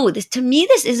don't know. To me,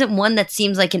 this isn't one that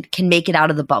seems like it can make it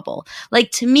out of the bubble.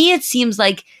 Like, to me, it seems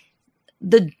like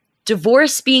the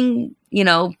divorce being,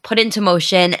 put into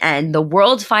motion and the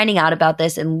world finding out about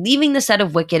this and leaving the set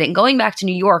of Wicked and going back to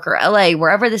New York or LA,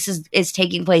 wherever this is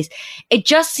taking place. It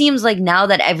just seems like now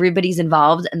that everybody's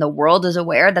involved and the world is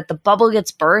aware that the bubble gets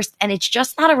burst, and it's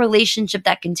just not a relationship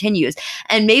that continues.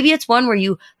 And maybe it's one where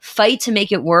you fight to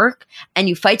make it work, and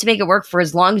you fight to make it work for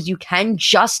as long as you can,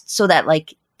 just so that,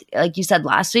 like you said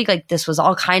last week, like, this was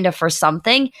all kind of for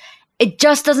something. It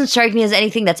just doesn't strike me as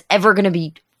anything that's ever going to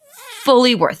be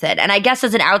fully worth it. And I guess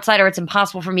as an outsider, it's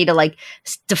impossible for me to like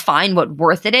define what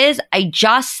worth it is. I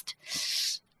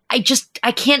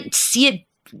can't see it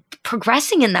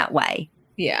progressing in that way.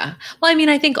 Yeah. Well, I mean,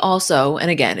 I think also,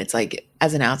 and again, it's like,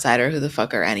 as an outsider, who the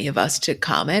fuck are any of us to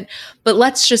comment? But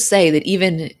let's just say that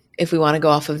even if we want to go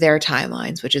off of their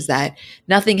timelines, which is that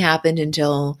nothing happened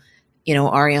until,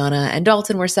 Ariana and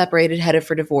Dalton were separated, headed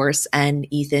for divorce, and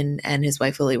Ethan and his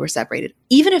wife Lily were separated.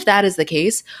 Even if that is the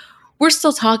case, we're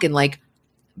still talking like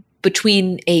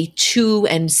between a 2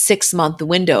 and 6 month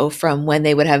window from when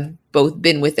they would have both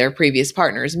been with their previous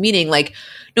partners, meaning like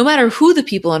no matter who the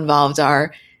people involved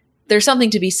are, there's something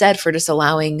to be said for just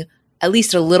allowing at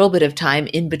least a little bit of time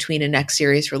in between a next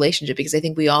serious relationship, because I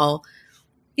think we all,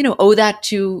 owe that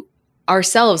to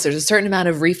ourselves. There's a certain amount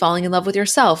of re-falling in love with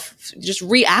yourself, just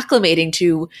reacclimating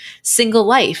to single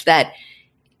life that,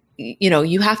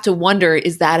 you have to wonder,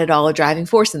 is that at all a driving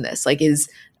force in this? Like, is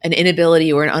an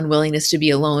inability or an unwillingness to be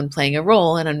alone playing a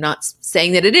role. And I'm not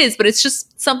saying that it is, but it's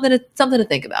just something to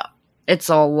think about. It's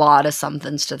a lot of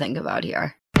somethings to think about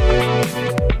here.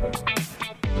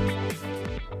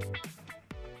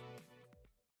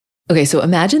 Okay, so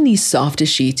imagine the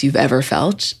softest sheets you've ever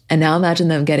felt, and now imagine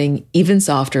them getting even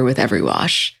softer with every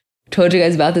wash. Told you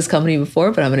guys about this company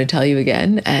before, but I'm going to tell you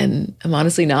again, and I'm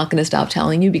honestly not going to stop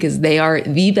telling you because they are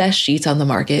the best sheets on the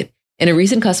market. In a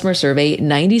recent customer survey,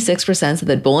 96% said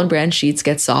that Boll & Branch sheets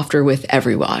get softer with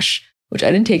every wash, which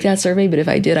I didn't take that survey, but if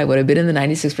I did, I would have been in the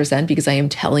 96% because I am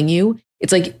telling you,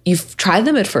 it's like you've tried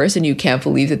them at first and you can't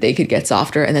believe that they could get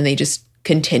softer, and then they just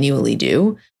continually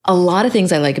do. A lot of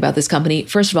things I like about this company.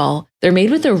 First of all, they're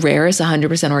made with the rarest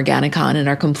 100% organic cotton and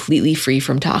are completely free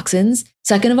from toxins.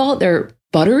 Second of all, they're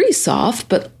buttery soft,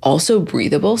 but also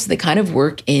breathable. So they kind of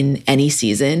work in any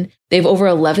season. They have over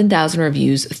 11,000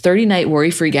 reviews, 30-night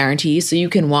worry-free guarantees. So you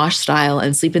can wash, style,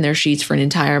 and sleep in their sheets for an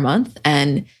entire month.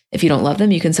 And if you don't love them,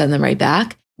 you can send them right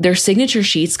back. Their signature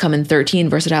sheets come in 13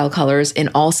 versatile colors in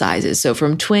all sizes. So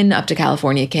from twin up to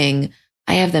California King.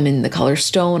 I have them in the color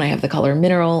stone. I have the color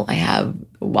mineral. I have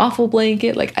a waffle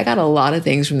blanket. Like, I got a lot of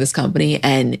things from this company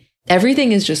and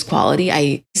everything is just quality.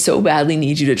 I so badly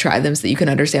need you to try them so that you can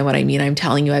understand what I mean. I'm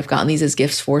telling you, I've gotten these as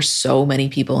gifts for so many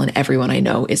people and everyone I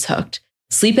know is hooked.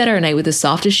 Sleep better at night with the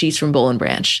softest sheets from Boll &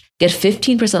 Branch. Get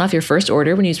 15% off your first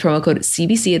order when you use promo code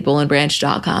CBC at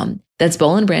bollandbranch.com. That's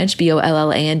Boll & Branch,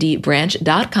 BOLLAND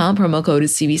branch.com, promo code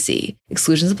CBC.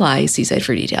 Exclusions apply. See site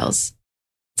for details.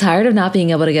 Tired of not being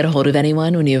able to get a hold of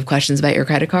anyone when you have questions about your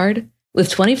credit card? With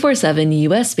 24/7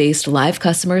 US-based live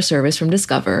customer service from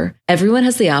Discover, everyone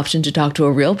has the option to talk to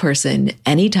a real person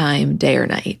anytime, day or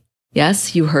night.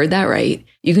 Yes, you heard that right.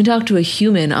 You can talk to a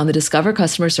human on the Discover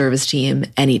customer service team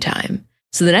anytime.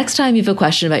 So the next time you have a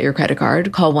question about your credit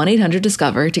card, call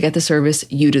 1-800-DISCOVER to get the service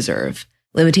you deserve.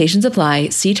 Limitations apply.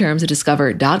 See terms at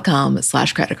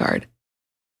discover.com/creditcard.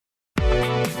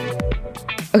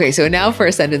 Okay, so now for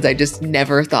a sentence I just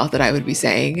never thought that I would be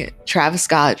saying. Travis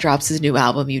Scott drops his new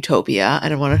album, Utopia,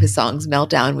 and in one of his songs,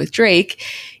 Meltdown with Drake,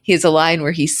 he has a line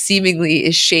where he seemingly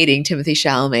is shading Timothée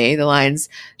Chalamet. The lines,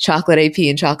 chocolate AP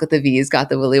and chocolate the V's got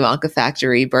the Willy Wonka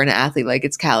factory, burn an athlete like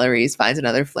it's calories, finds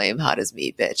another flame, hot as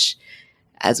me, bitch.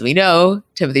 As we know,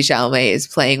 Timothée Chalamet is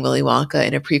playing Willy Wonka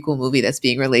in a prequel movie that's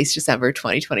being released December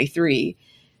 2023.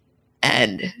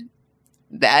 And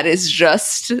that is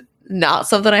just not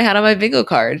something I had on my bingo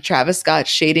card. Travis Scott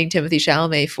shading Timothée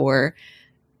Chalamet for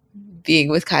being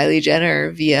with Kylie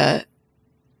Jenner via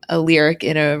a lyric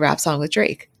in a rap song with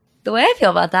Drake. The way I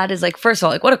feel about that is like, first of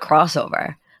all, like what a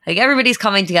crossover. Like everybody's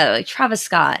coming together, like Travis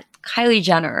Scott, Kylie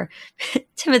Jenner,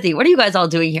 Timothy, what are you guys all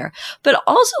doing here? But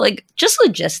also like just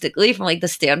logistically from like the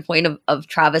standpoint of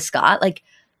Travis Scott, like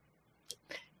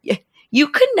you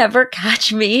could never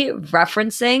catch me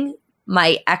referencing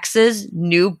my ex's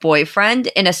new boyfriend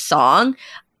in a song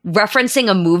referencing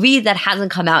a movie that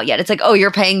hasn't come out yet. It's like, oh,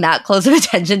 you're paying that close of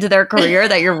attention to their career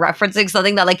that you're referencing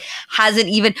something that like hasn't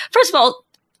even, first of all,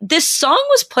 this song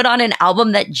was put on an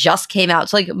album that just came out.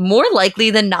 So like more likely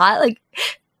than not,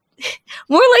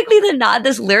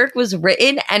 this lyric was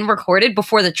written and recorded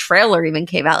before the trailer even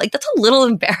came out. Like that's a little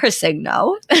embarrassing,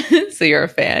 no? So you're a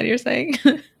fan, you're saying?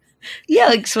 Yeah,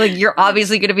 like so like you're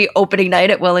obviously going to be opening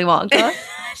night at Willy Wonka.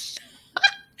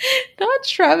 Not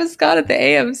Travis Scott at the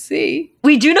AMC.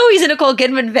 We do know he's a Nicole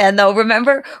Kidman fan, though.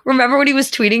 Remember when he was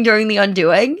tweeting during The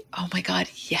Undoing? Oh my God,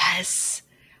 yes.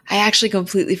 I actually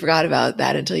completely forgot about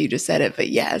that until you just said it, but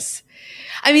yes.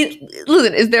 I mean,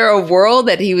 listen, is there a world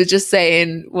that he was just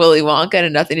saying Willy Wonka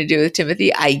and nothing to do with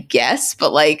Timothy? I guess,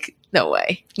 but like, no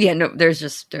way. Yeah, no, there's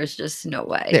just no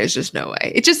way. There's just no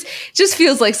way. It just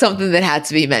feels like something that had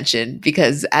to be mentioned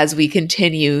because as we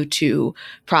continue to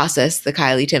process the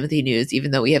Kylie Timothy news,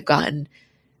 even though we have gotten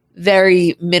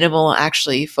very minimal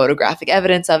actually photographic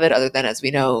evidence of it, other than as we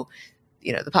know,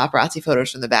 the paparazzi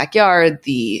photos from the backyard,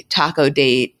 the taco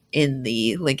date in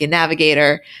the Lincoln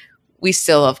Navigator, we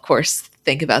still, of course,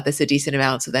 think about this a decent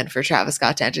amount. So then for Travis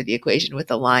Scott to enter the equation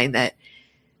with a line that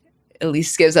at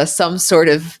least gives us some sort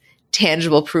of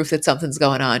tangible proof that something's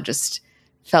going on just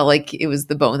felt like it was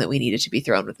the bone that we needed to be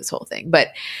thrown with this whole thing. But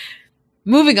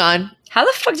moving on. How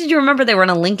the fuck did you remember they were in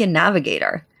a Lincoln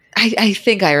Navigator? I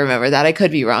think I remember that. I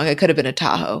could be wrong. It could have been a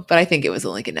Tahoe, but I think it was a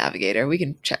Lincoln Navigator. We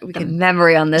can check. We can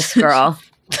memory on this girl.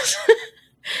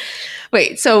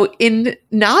 Wait, so in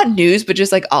not news, but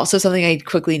just like also something I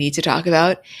quickly need to talk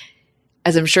about.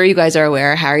 As I'm sure you guys are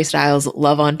aware, Harry Styles'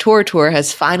 Love on Tour tour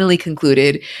has finally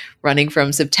concluded, running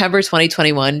from September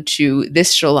 2021 to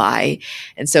this July.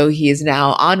 And so he is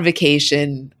now on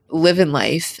vacation, living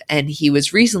life. And he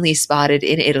was recently spotted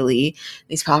in Italy.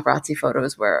 These paparazzi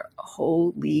photos were,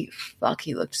 holy fuck,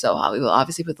 he looked so hot. We will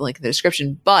obviously put the link in the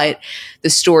description. But the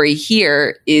story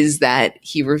here is that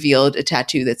he revealed a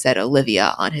tattoo that said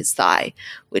Olivia on his thigh,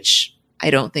 which I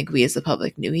don't think we as the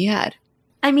public knew he had.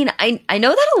 I mean, I know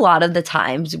that a lot of the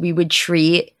times we would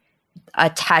treat a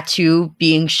tattoo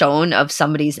being shown of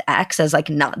somebody's ex as like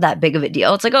not that big of a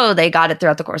deal. It's like, oh, they got it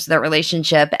throughout the course of their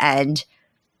relationship and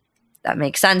that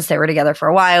makes sense. They were together for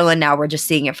a while and now we're just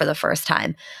seeing it for the first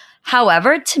time.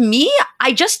 However, to me,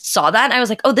 I just saw that and I was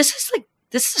like, oh, this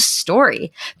is a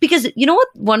story. Because you know what?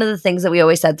 One of the things that we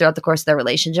always said throughout the course of their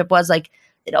relationship was like,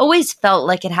 it always felt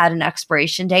like it had an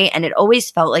expiration date and it always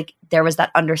felt like there was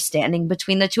that understanding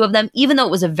between the two of them, even though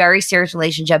it was a very serious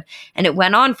relationship and it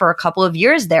went on for a couple of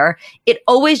years there. It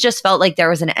always just felt like there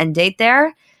was an end date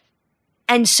there.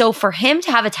 And so for him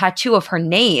to have a tattoo of her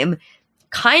name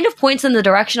kind of points in the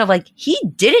direction of like, he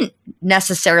didn't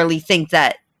necessarily think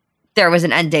that there was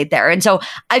an end date there. And so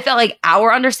I felt like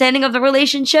our understanding of the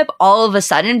relationship all of a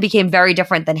sudden became very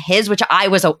different than his, which I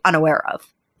was unaware of.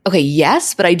 Okay,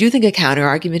 yes, but I do think a counter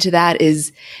argument to that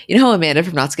is, you know how Amanda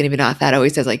from Not Skinny But Not Fat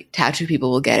always says like tattoo people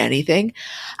will get anything?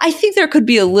 I think there could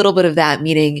be a little bit of that,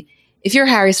 meaning if you're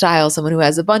Harry Styles, someone who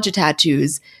has a bunch of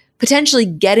tattoos, potentially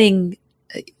getting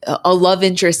a love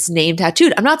interest's name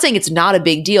tattooed. I'm not saying it's not a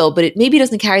big deal, but it maybe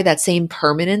doesn't carry that same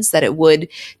permanence that it would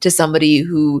to somebody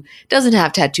who doesn't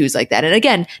have tattoos like that. And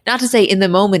again, not to say in the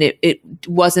moment it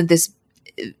wasn't this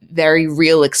very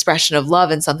real expression of love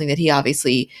and something that he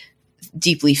obviously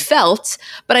deeply felt,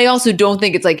 but I also don't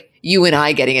think it's like you and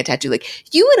I getting a tattoo.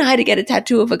 Like you and I to get a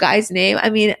tattoo of a guy's name, I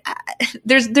mean,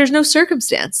 there's no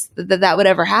circumstance that would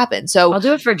ever happen. So I'll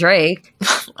do it for Drake.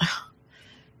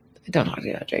 I don't talk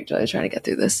about Drake. I'm trying to get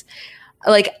through this.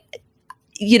 Like,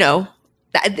 you know,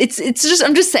 it's just,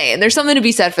 I'm just saying there's something to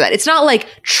be said for that. It's not like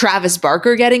Travis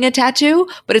Barker getting a tattoo,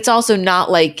 but it's also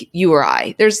not like you or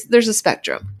I. There's a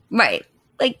spectrum. Right.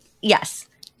 Like, yes.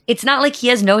 It's not like he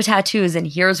has no tattoos and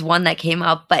here's one that came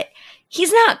up, but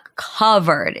he's not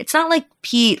covered. It's not like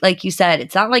Pete, like you said.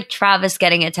 It's not like Travis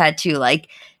getting a tattoo. Like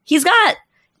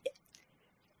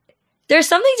there's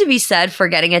something to be said for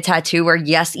getting a tattoo where,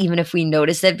 yes, even if we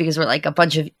notice it because we're like a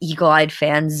bunch of eagle-eyed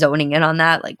fans zoning in on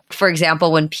that. Like, for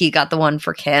example, when Pete got the one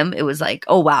for Kim, it was like,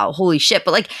 oh, wow, holy shit.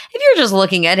 But like, if you're just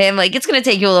looking at him, like it's going to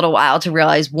take you a little while to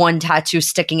realize one tattoo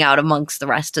sticking out amongst the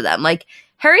rest of them. Like,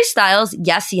 Harry Styles,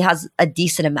 yes, he has a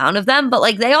decent amount of them, but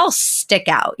like they all stick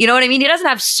out. You know what I mean? He doesn't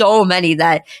have so many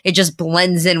that it just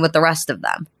blends in with the rest of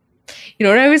them. You know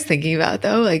what I was thinking about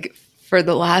though? Like for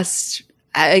the last,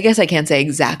 I guess I can't say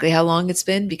exactly how long it's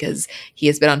been because he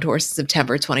has been on tour since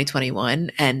September 2021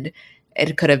 and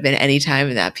it could have been any time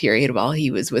in that period while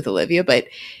he was with Olivia, but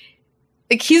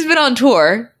like he's been on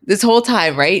tour this whole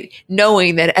time, right?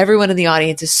 Knowing that everyone in the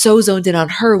audience is so zoned in on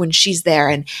her when she's there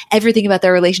and everything about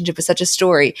their relationship is such a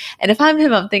story. And if I'm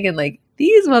him, I'm thinking like,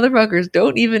 these motherfuckers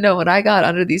don't even know what I got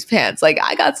under these pants. Like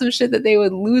I got some shit that they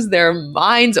would lose their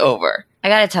minds over. I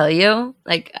gotta tell you,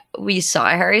 like we saw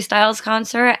a Harry Styles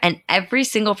concert and every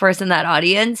single person in that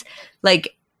audience,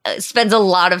 like spends a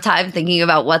lot of time thinking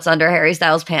about what's under Harry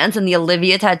Styles' pants, and the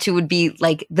Olivia tattoo would be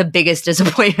like the biggest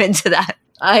disappointment to that.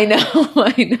 I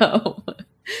know.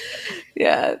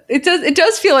 Yeah, it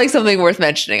does feel like something worth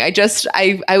mentioning.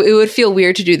 It would feel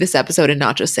weird to do this episode and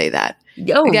not just say that.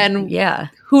 Oh, again, yeah.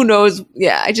 Who knows?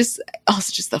 Yeah,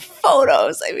 also just the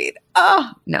photos. I mean,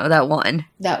 no, that one.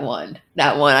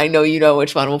 I know you know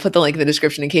which one. We'll put the link in the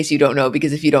description in case you don't know,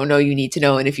 because if you don't know, you need to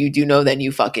know, and if you do know, then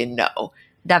you fucking know.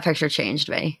 That picture changed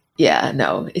me. Yeah,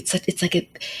 no, it's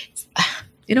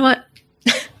you know what?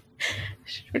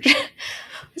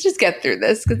 Let's just get through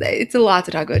this because it's a lot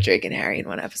to talk about Drake and Harry in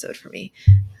one episode for me,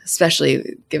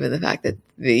 especially given the fact that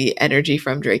the energy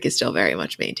from Drake is still very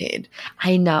much maintained.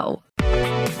 I know.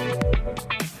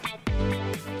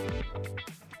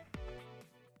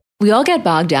 We all get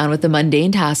bogged down with the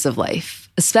mundane tasks of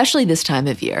life, especially this time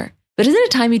of year. But isn't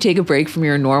it time you take a break from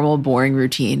your normal, boring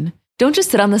routine? Don't just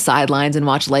sit on the sidelines and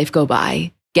watch life go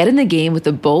by. Get in the game with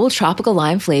the bold tropical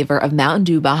lime flavor of Mountain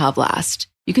Dew Baja Blast.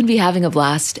 You can be having a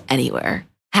blast anywhere.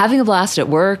 Having a blast at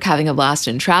work, having a blast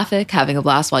in traffic, having a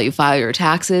blast while you file your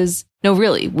taxes. No,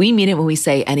 really, we mean it when we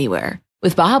say anywhere.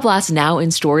 With Baja Blast now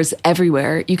in stores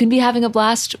everywhere, you can be having a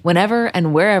blast whenever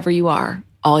and wherever you are,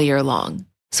 all year long.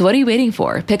 So what are you waiting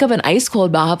for? Pick up an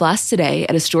ice-cold Baja Blast today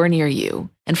at a store near you.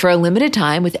 And for a limited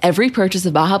time, with every purchase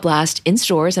of Baja Blast in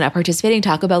stores and at participating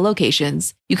Taco Bell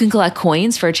locations, you can collect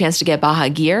coins for a chance to get Baja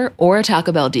gear or a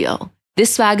Taco Bell deal.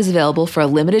 This swag is available for a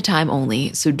limited time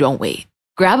only, so don't wait.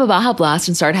 Grab a Baja Blast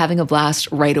and start having a blast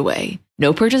right away.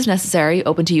 No purchase necessary.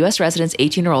 Open to U.S. residents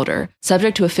 18 or older.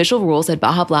 Subject to official rules at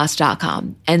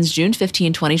BajaBlast.com. Ends June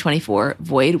 15, 2024.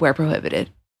 Void where prohibited.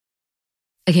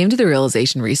 I came to the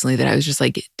realization recently that I was just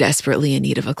like desperately in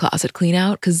need of a closet clean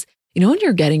out because, you know, when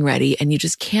you're getting ready and you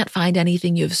just can't find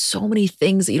anything, you have so many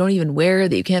things that you don't even wear,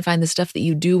 that you can't find the stuff that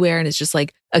you do wear, and it's just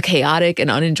like a chaotic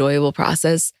and unenjoyable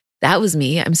process. That was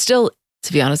me. I'm still,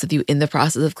 to be honest with you, in the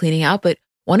process of cleaning out, but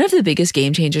one of the biggest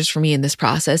game changers for me in this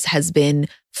process has been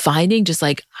finding just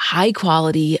like high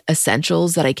quality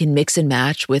essentials that I can mix and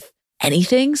match with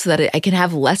anything so that I can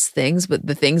have less things, but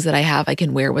the things that I have, I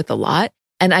can wear with a lot.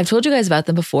 And I've told you guys about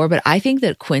them before, but I think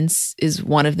that Quince is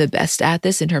one of the best at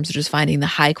this in terms of just finding the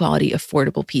high quality,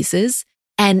 affordable pieces.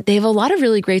 And they have a lot of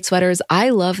really great sweaters. I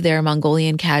love their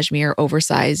Mongolian cashmere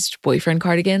oversized boyfriend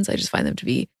cardigans. I just find them to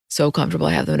be so comfortable.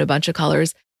 I have them in a bunch of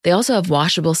colors. They also have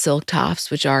washable silk tops,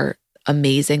 which are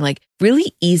amazing, like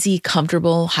really easy,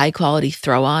 comfortable, high quality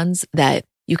throw-ons that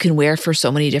you can wear for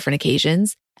so many different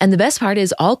occasions. And the best part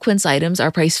is all Quince items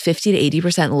are priced 50 to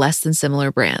 80% less than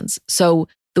similar brands. So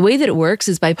the way that it works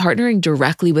is by partnering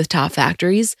directly with top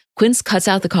factories, Quince cuts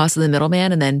out the cost of the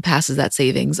middleman and then passes that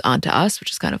savings on to us,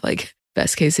 which is kind of like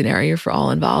best case scenario for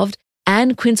all involved.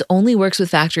 And Quince only works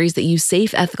with factories that use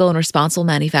safe, ethical, and responsible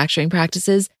manufacturing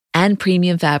practices and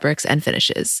premium fabrics and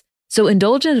finishes. So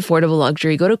indulge in affordable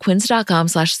luxury. Go to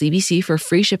quince.com/CBC for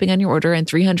free shipping on your order and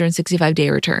 365-day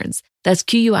returns. That's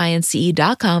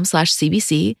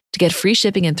QUINCE.com/CBC to get free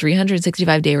shipping and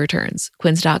 365-day returns.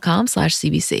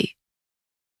 Quince.com/CBC.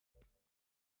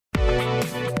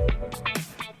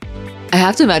 I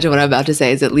have to imagine what I'm about to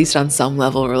say is at least on some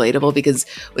level relatable, because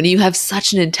when you have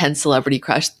such an intense celebrity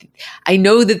crush, I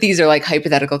know that these are like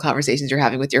hypothetical conversations you're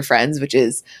having with your friends, which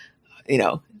is, you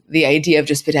know, the idea of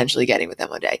just potentially getting with them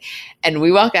one day. And we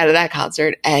walk out of that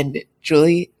concert and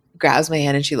Julie grabs my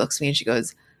hand and she looks at me and she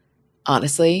goes,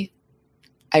 honestly,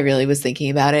 I really was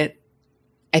thinking about it.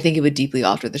 I think it would deeply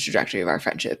alter the trajectory of our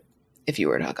friendship if you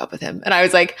were to hook up with him. And I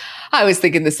was like, I was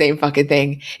thinking the same fucking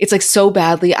thing. It's like so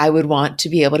badly I would want to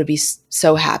be able to be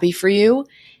so happy for you.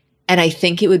 And I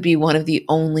think it would be one of the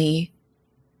only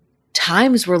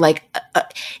times where like,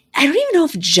 I don't even know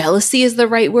if jealousy is the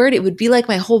right word. It would be like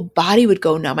my whole body would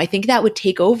go numb. I think that would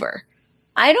take over.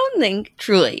 I don't think,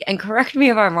 truly, and correct me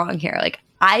if I'm wrong here, like,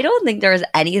 I don't think there is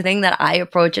anything that I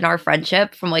approach in our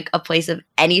friendship from like a place of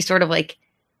any sort of like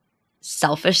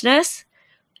selfishness.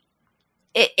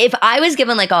 If I was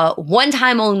given like a one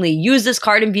time only, use this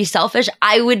card and be selfish,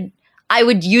 I would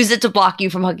use it to block you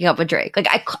from hooking up with Drake. Like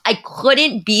I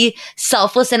couldn't be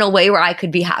selfless in a way where I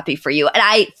could be happy for you. And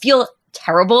I feel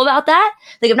terrible about that.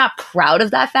 Like I'm not proud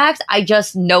of that fact. I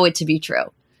just know it to be true.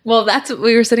 Well, that's what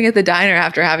we were sitting at the diner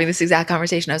after having this exact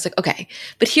conversation. I was like, okay,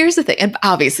 but here's the thing. And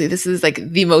obviously this is like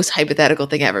the most hypothetical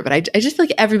thing ever, but I just feel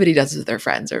like everybody does this with their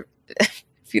friends, or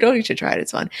if you don't, you should try it.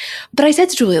 It's fun. But I said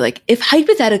to Julie, like, if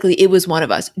hypothetically it was one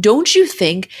of us, don't you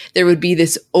think there would be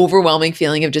this overwhelming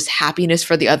feeling of just happiness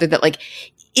for the other, that like,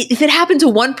 if it happened to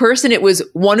one person, it was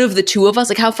one of the two of us?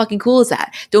 Like, how fucking cool is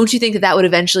that? Don't you think that that would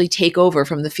eventually take over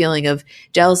from the feeling of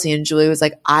jealousy? And Julie was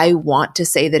like, I want to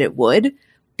say that it would,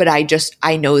 but I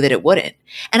know that it wouldn't.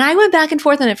 And I went back and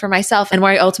forth on it for myself. And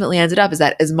where I ultimately ended up is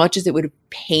that as much as it would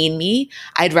pain me,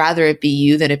 I'd rather it be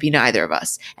you than it be neither of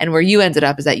us. And where you ended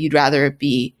up is that you'd rather it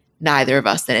be neither of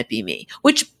us than it be me,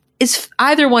 which is,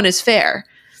 either one is fair.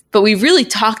 But we really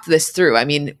talked this through. I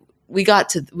mean, we got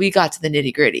to the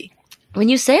nitty gritty. When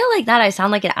you say it like that, I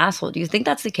sound like an asshole. Do you think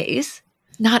that's the case?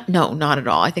 Not at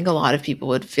all. I think a lot of people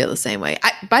would feel the same way.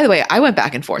 By the way, I went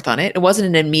back and forth on it. It wasn't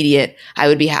an immediate, I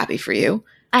would be happy for you.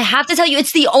 I have to tell you,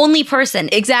 it's the only person.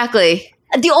 Exactly.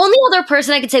 The only other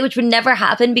person I could say which would never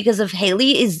happen because of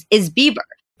Hailey is Bieber.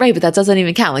 Right, but that doesn't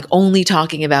even count. Like, only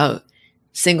talking about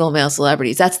single male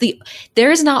celebrities.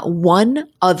 There is not one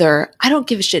other, I don't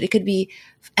give a shit. It could be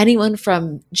anyone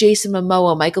from Jason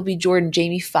Momoa, Michael B. Jordan,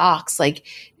 Jamie Foxx. Like,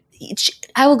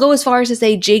 I will go as far as to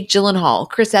say Jake Gyllenhaal,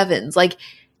 Chris Evans. Like,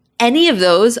 any of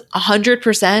those,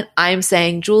 100%, I'm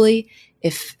saying, Julie,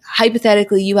 if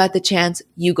hypothetically you had the chance,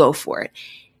 you go for it.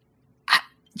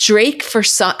 Drake,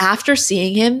 after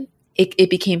seeing him, it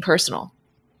became personal.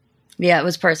 Yeah, it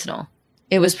was personal.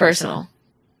 It was personal.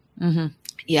 Mm-hmm.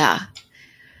 Yeah.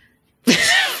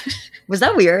 Was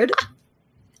that weird?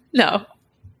 No.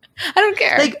 I don't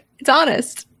care. Like, it's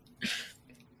honest.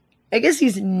 I guess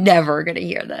he's never going to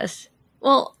hear this.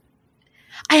 Well,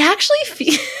 I actually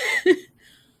feel...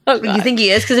 You think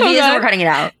he is? Because if he isn't, we're cutting it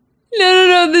out.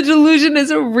 No. The delusion is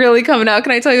really coming out.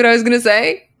 Can I tell you what I was going to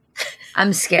say?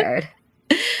 I'm scared.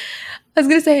 I was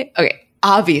going to say, okay,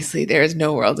 obviously there is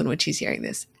no world in which he's hearing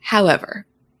this. However,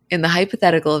 in the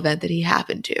hypothetical event that he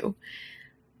happened to,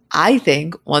 I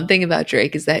think one thing about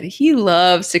Drake is that he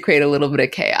loves to create a little bit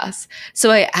of chaos. So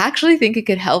I actually think it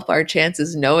could help our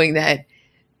chances knowing that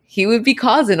he would be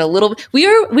causing a little. We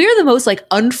are the most like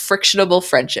unfrictionable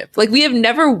friendship. Like we have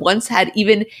never once had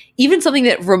even something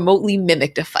that remotely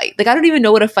mimicked a fight. Like I don't even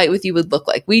know what a fight with you would look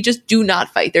like. We just do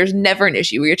not fight. There's never an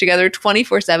issue. We are together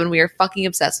 24/7. We are fucking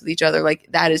obsessed with each other. Like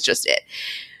that is just it.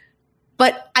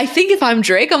 But I think if I'm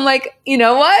Drake, I'm like, you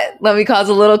know what? Let me cause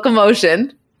a little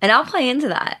commotion. And I'll play into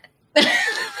that.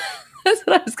 That's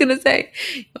what I was going to say.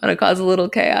 You want to cause a little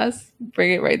chaos?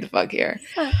 Bring it right the fuck here.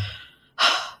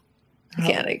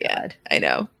 Again. I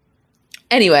know.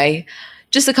 Anyway,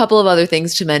 just a couple of other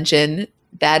things to mention.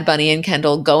 Bad Bunny and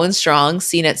Kendall going strong,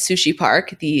 seen at Sushi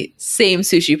Park, the same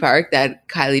sushi park that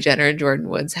Kylie Jenner and Jordan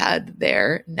Woods had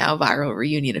their now viral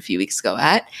reunion a few weeks ago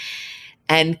at.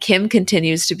 And Kim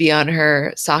continues to be on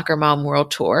her Soccer Mom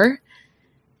World Tour.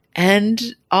 And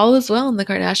all is well in the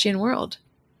Kardashian world.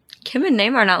 Kim and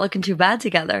Neymar not looking too bad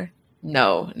together.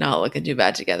 No, not looking too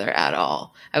bad together at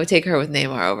all. I would take her with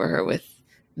Neymar over her with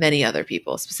many other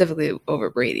people, specifically over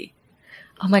Brady.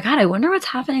 Oh my God, I wonder what's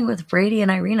happening with Brady and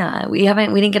Irina. We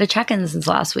didn't get a check-in since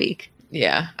last week.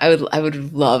 Yeah, I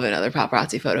would love another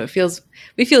paparazzi photo.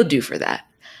 We feel due for that.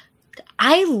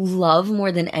 I love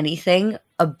more than anything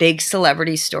a big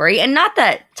celebrity story. And not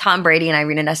that Tom Brady and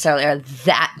Irina necessarily are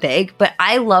that big, but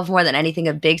I love more than anything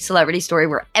a big celebrity story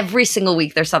where every single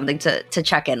week there's something to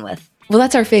check in with. Well,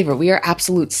 that's our favorite. We are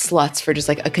absolute sluts for just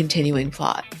like a continuing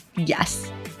plot.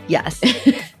 Yes.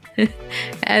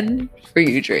 And for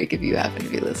you, Drake, if you happen to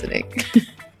be listening.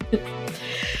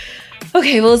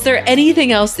 Okay, well, is there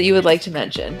anything else that you would like to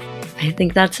mention? I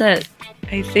think that's it.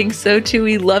 I think so too.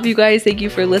 We love you guys. Thank you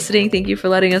for listening. Thank you for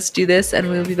letting us do this. And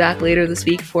we'll be back later this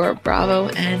week for Bravo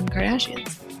and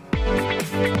Kardashians.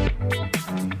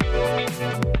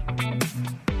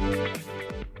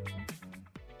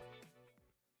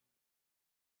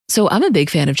 So I'm a big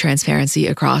fan of transparency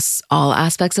across all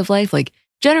aspects of life. Like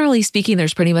generally speaking,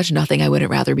 there's pretty much nothing I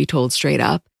wouldn't rather be told straight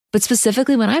up. But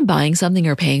specifically when I'm buying something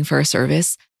or paying for a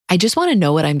service, I just want to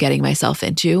know what I'm getting myself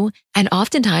into. And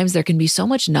oftentimes there can be so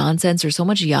much nonsense or so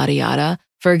much yada yada.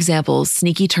 For example,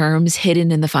 sneaky terms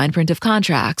hidden in the fine print of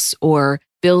contracts, or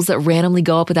bills that randomly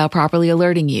go up without properly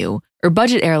alerting you, or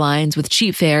budget airlines with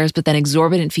cheap fares but then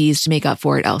exorbitant fees to make up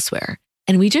for it elsewhere.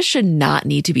 And we just should not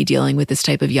need to be dealing with this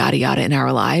type of yada yada in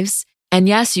our lives. And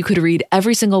yes, you could read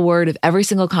every single word of every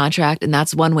single contract, and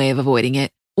that's one way of avoiding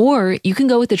it. Or you can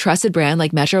go with a trusted brand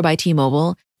like Metro by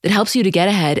T-Mobile that helps you to get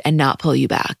ahead and not pull you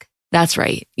back. That's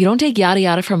right. You don't take yada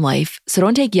yada from life, so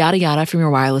don't take yada yada from your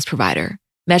wireless provider.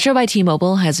 Metro by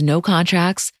T-Mobile has no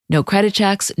contracts, no credit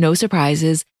checks, no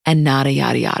surprises, and nada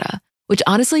yada yada, which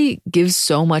honestly gives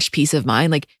so much peace of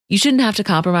mind. Like you shouldn't have to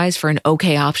compromise for an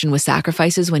okay option with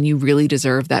sacrifices when you really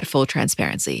deserve that full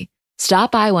transparency.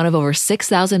 Stop by one of over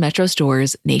 6,000 Metro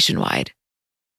stores nationwide.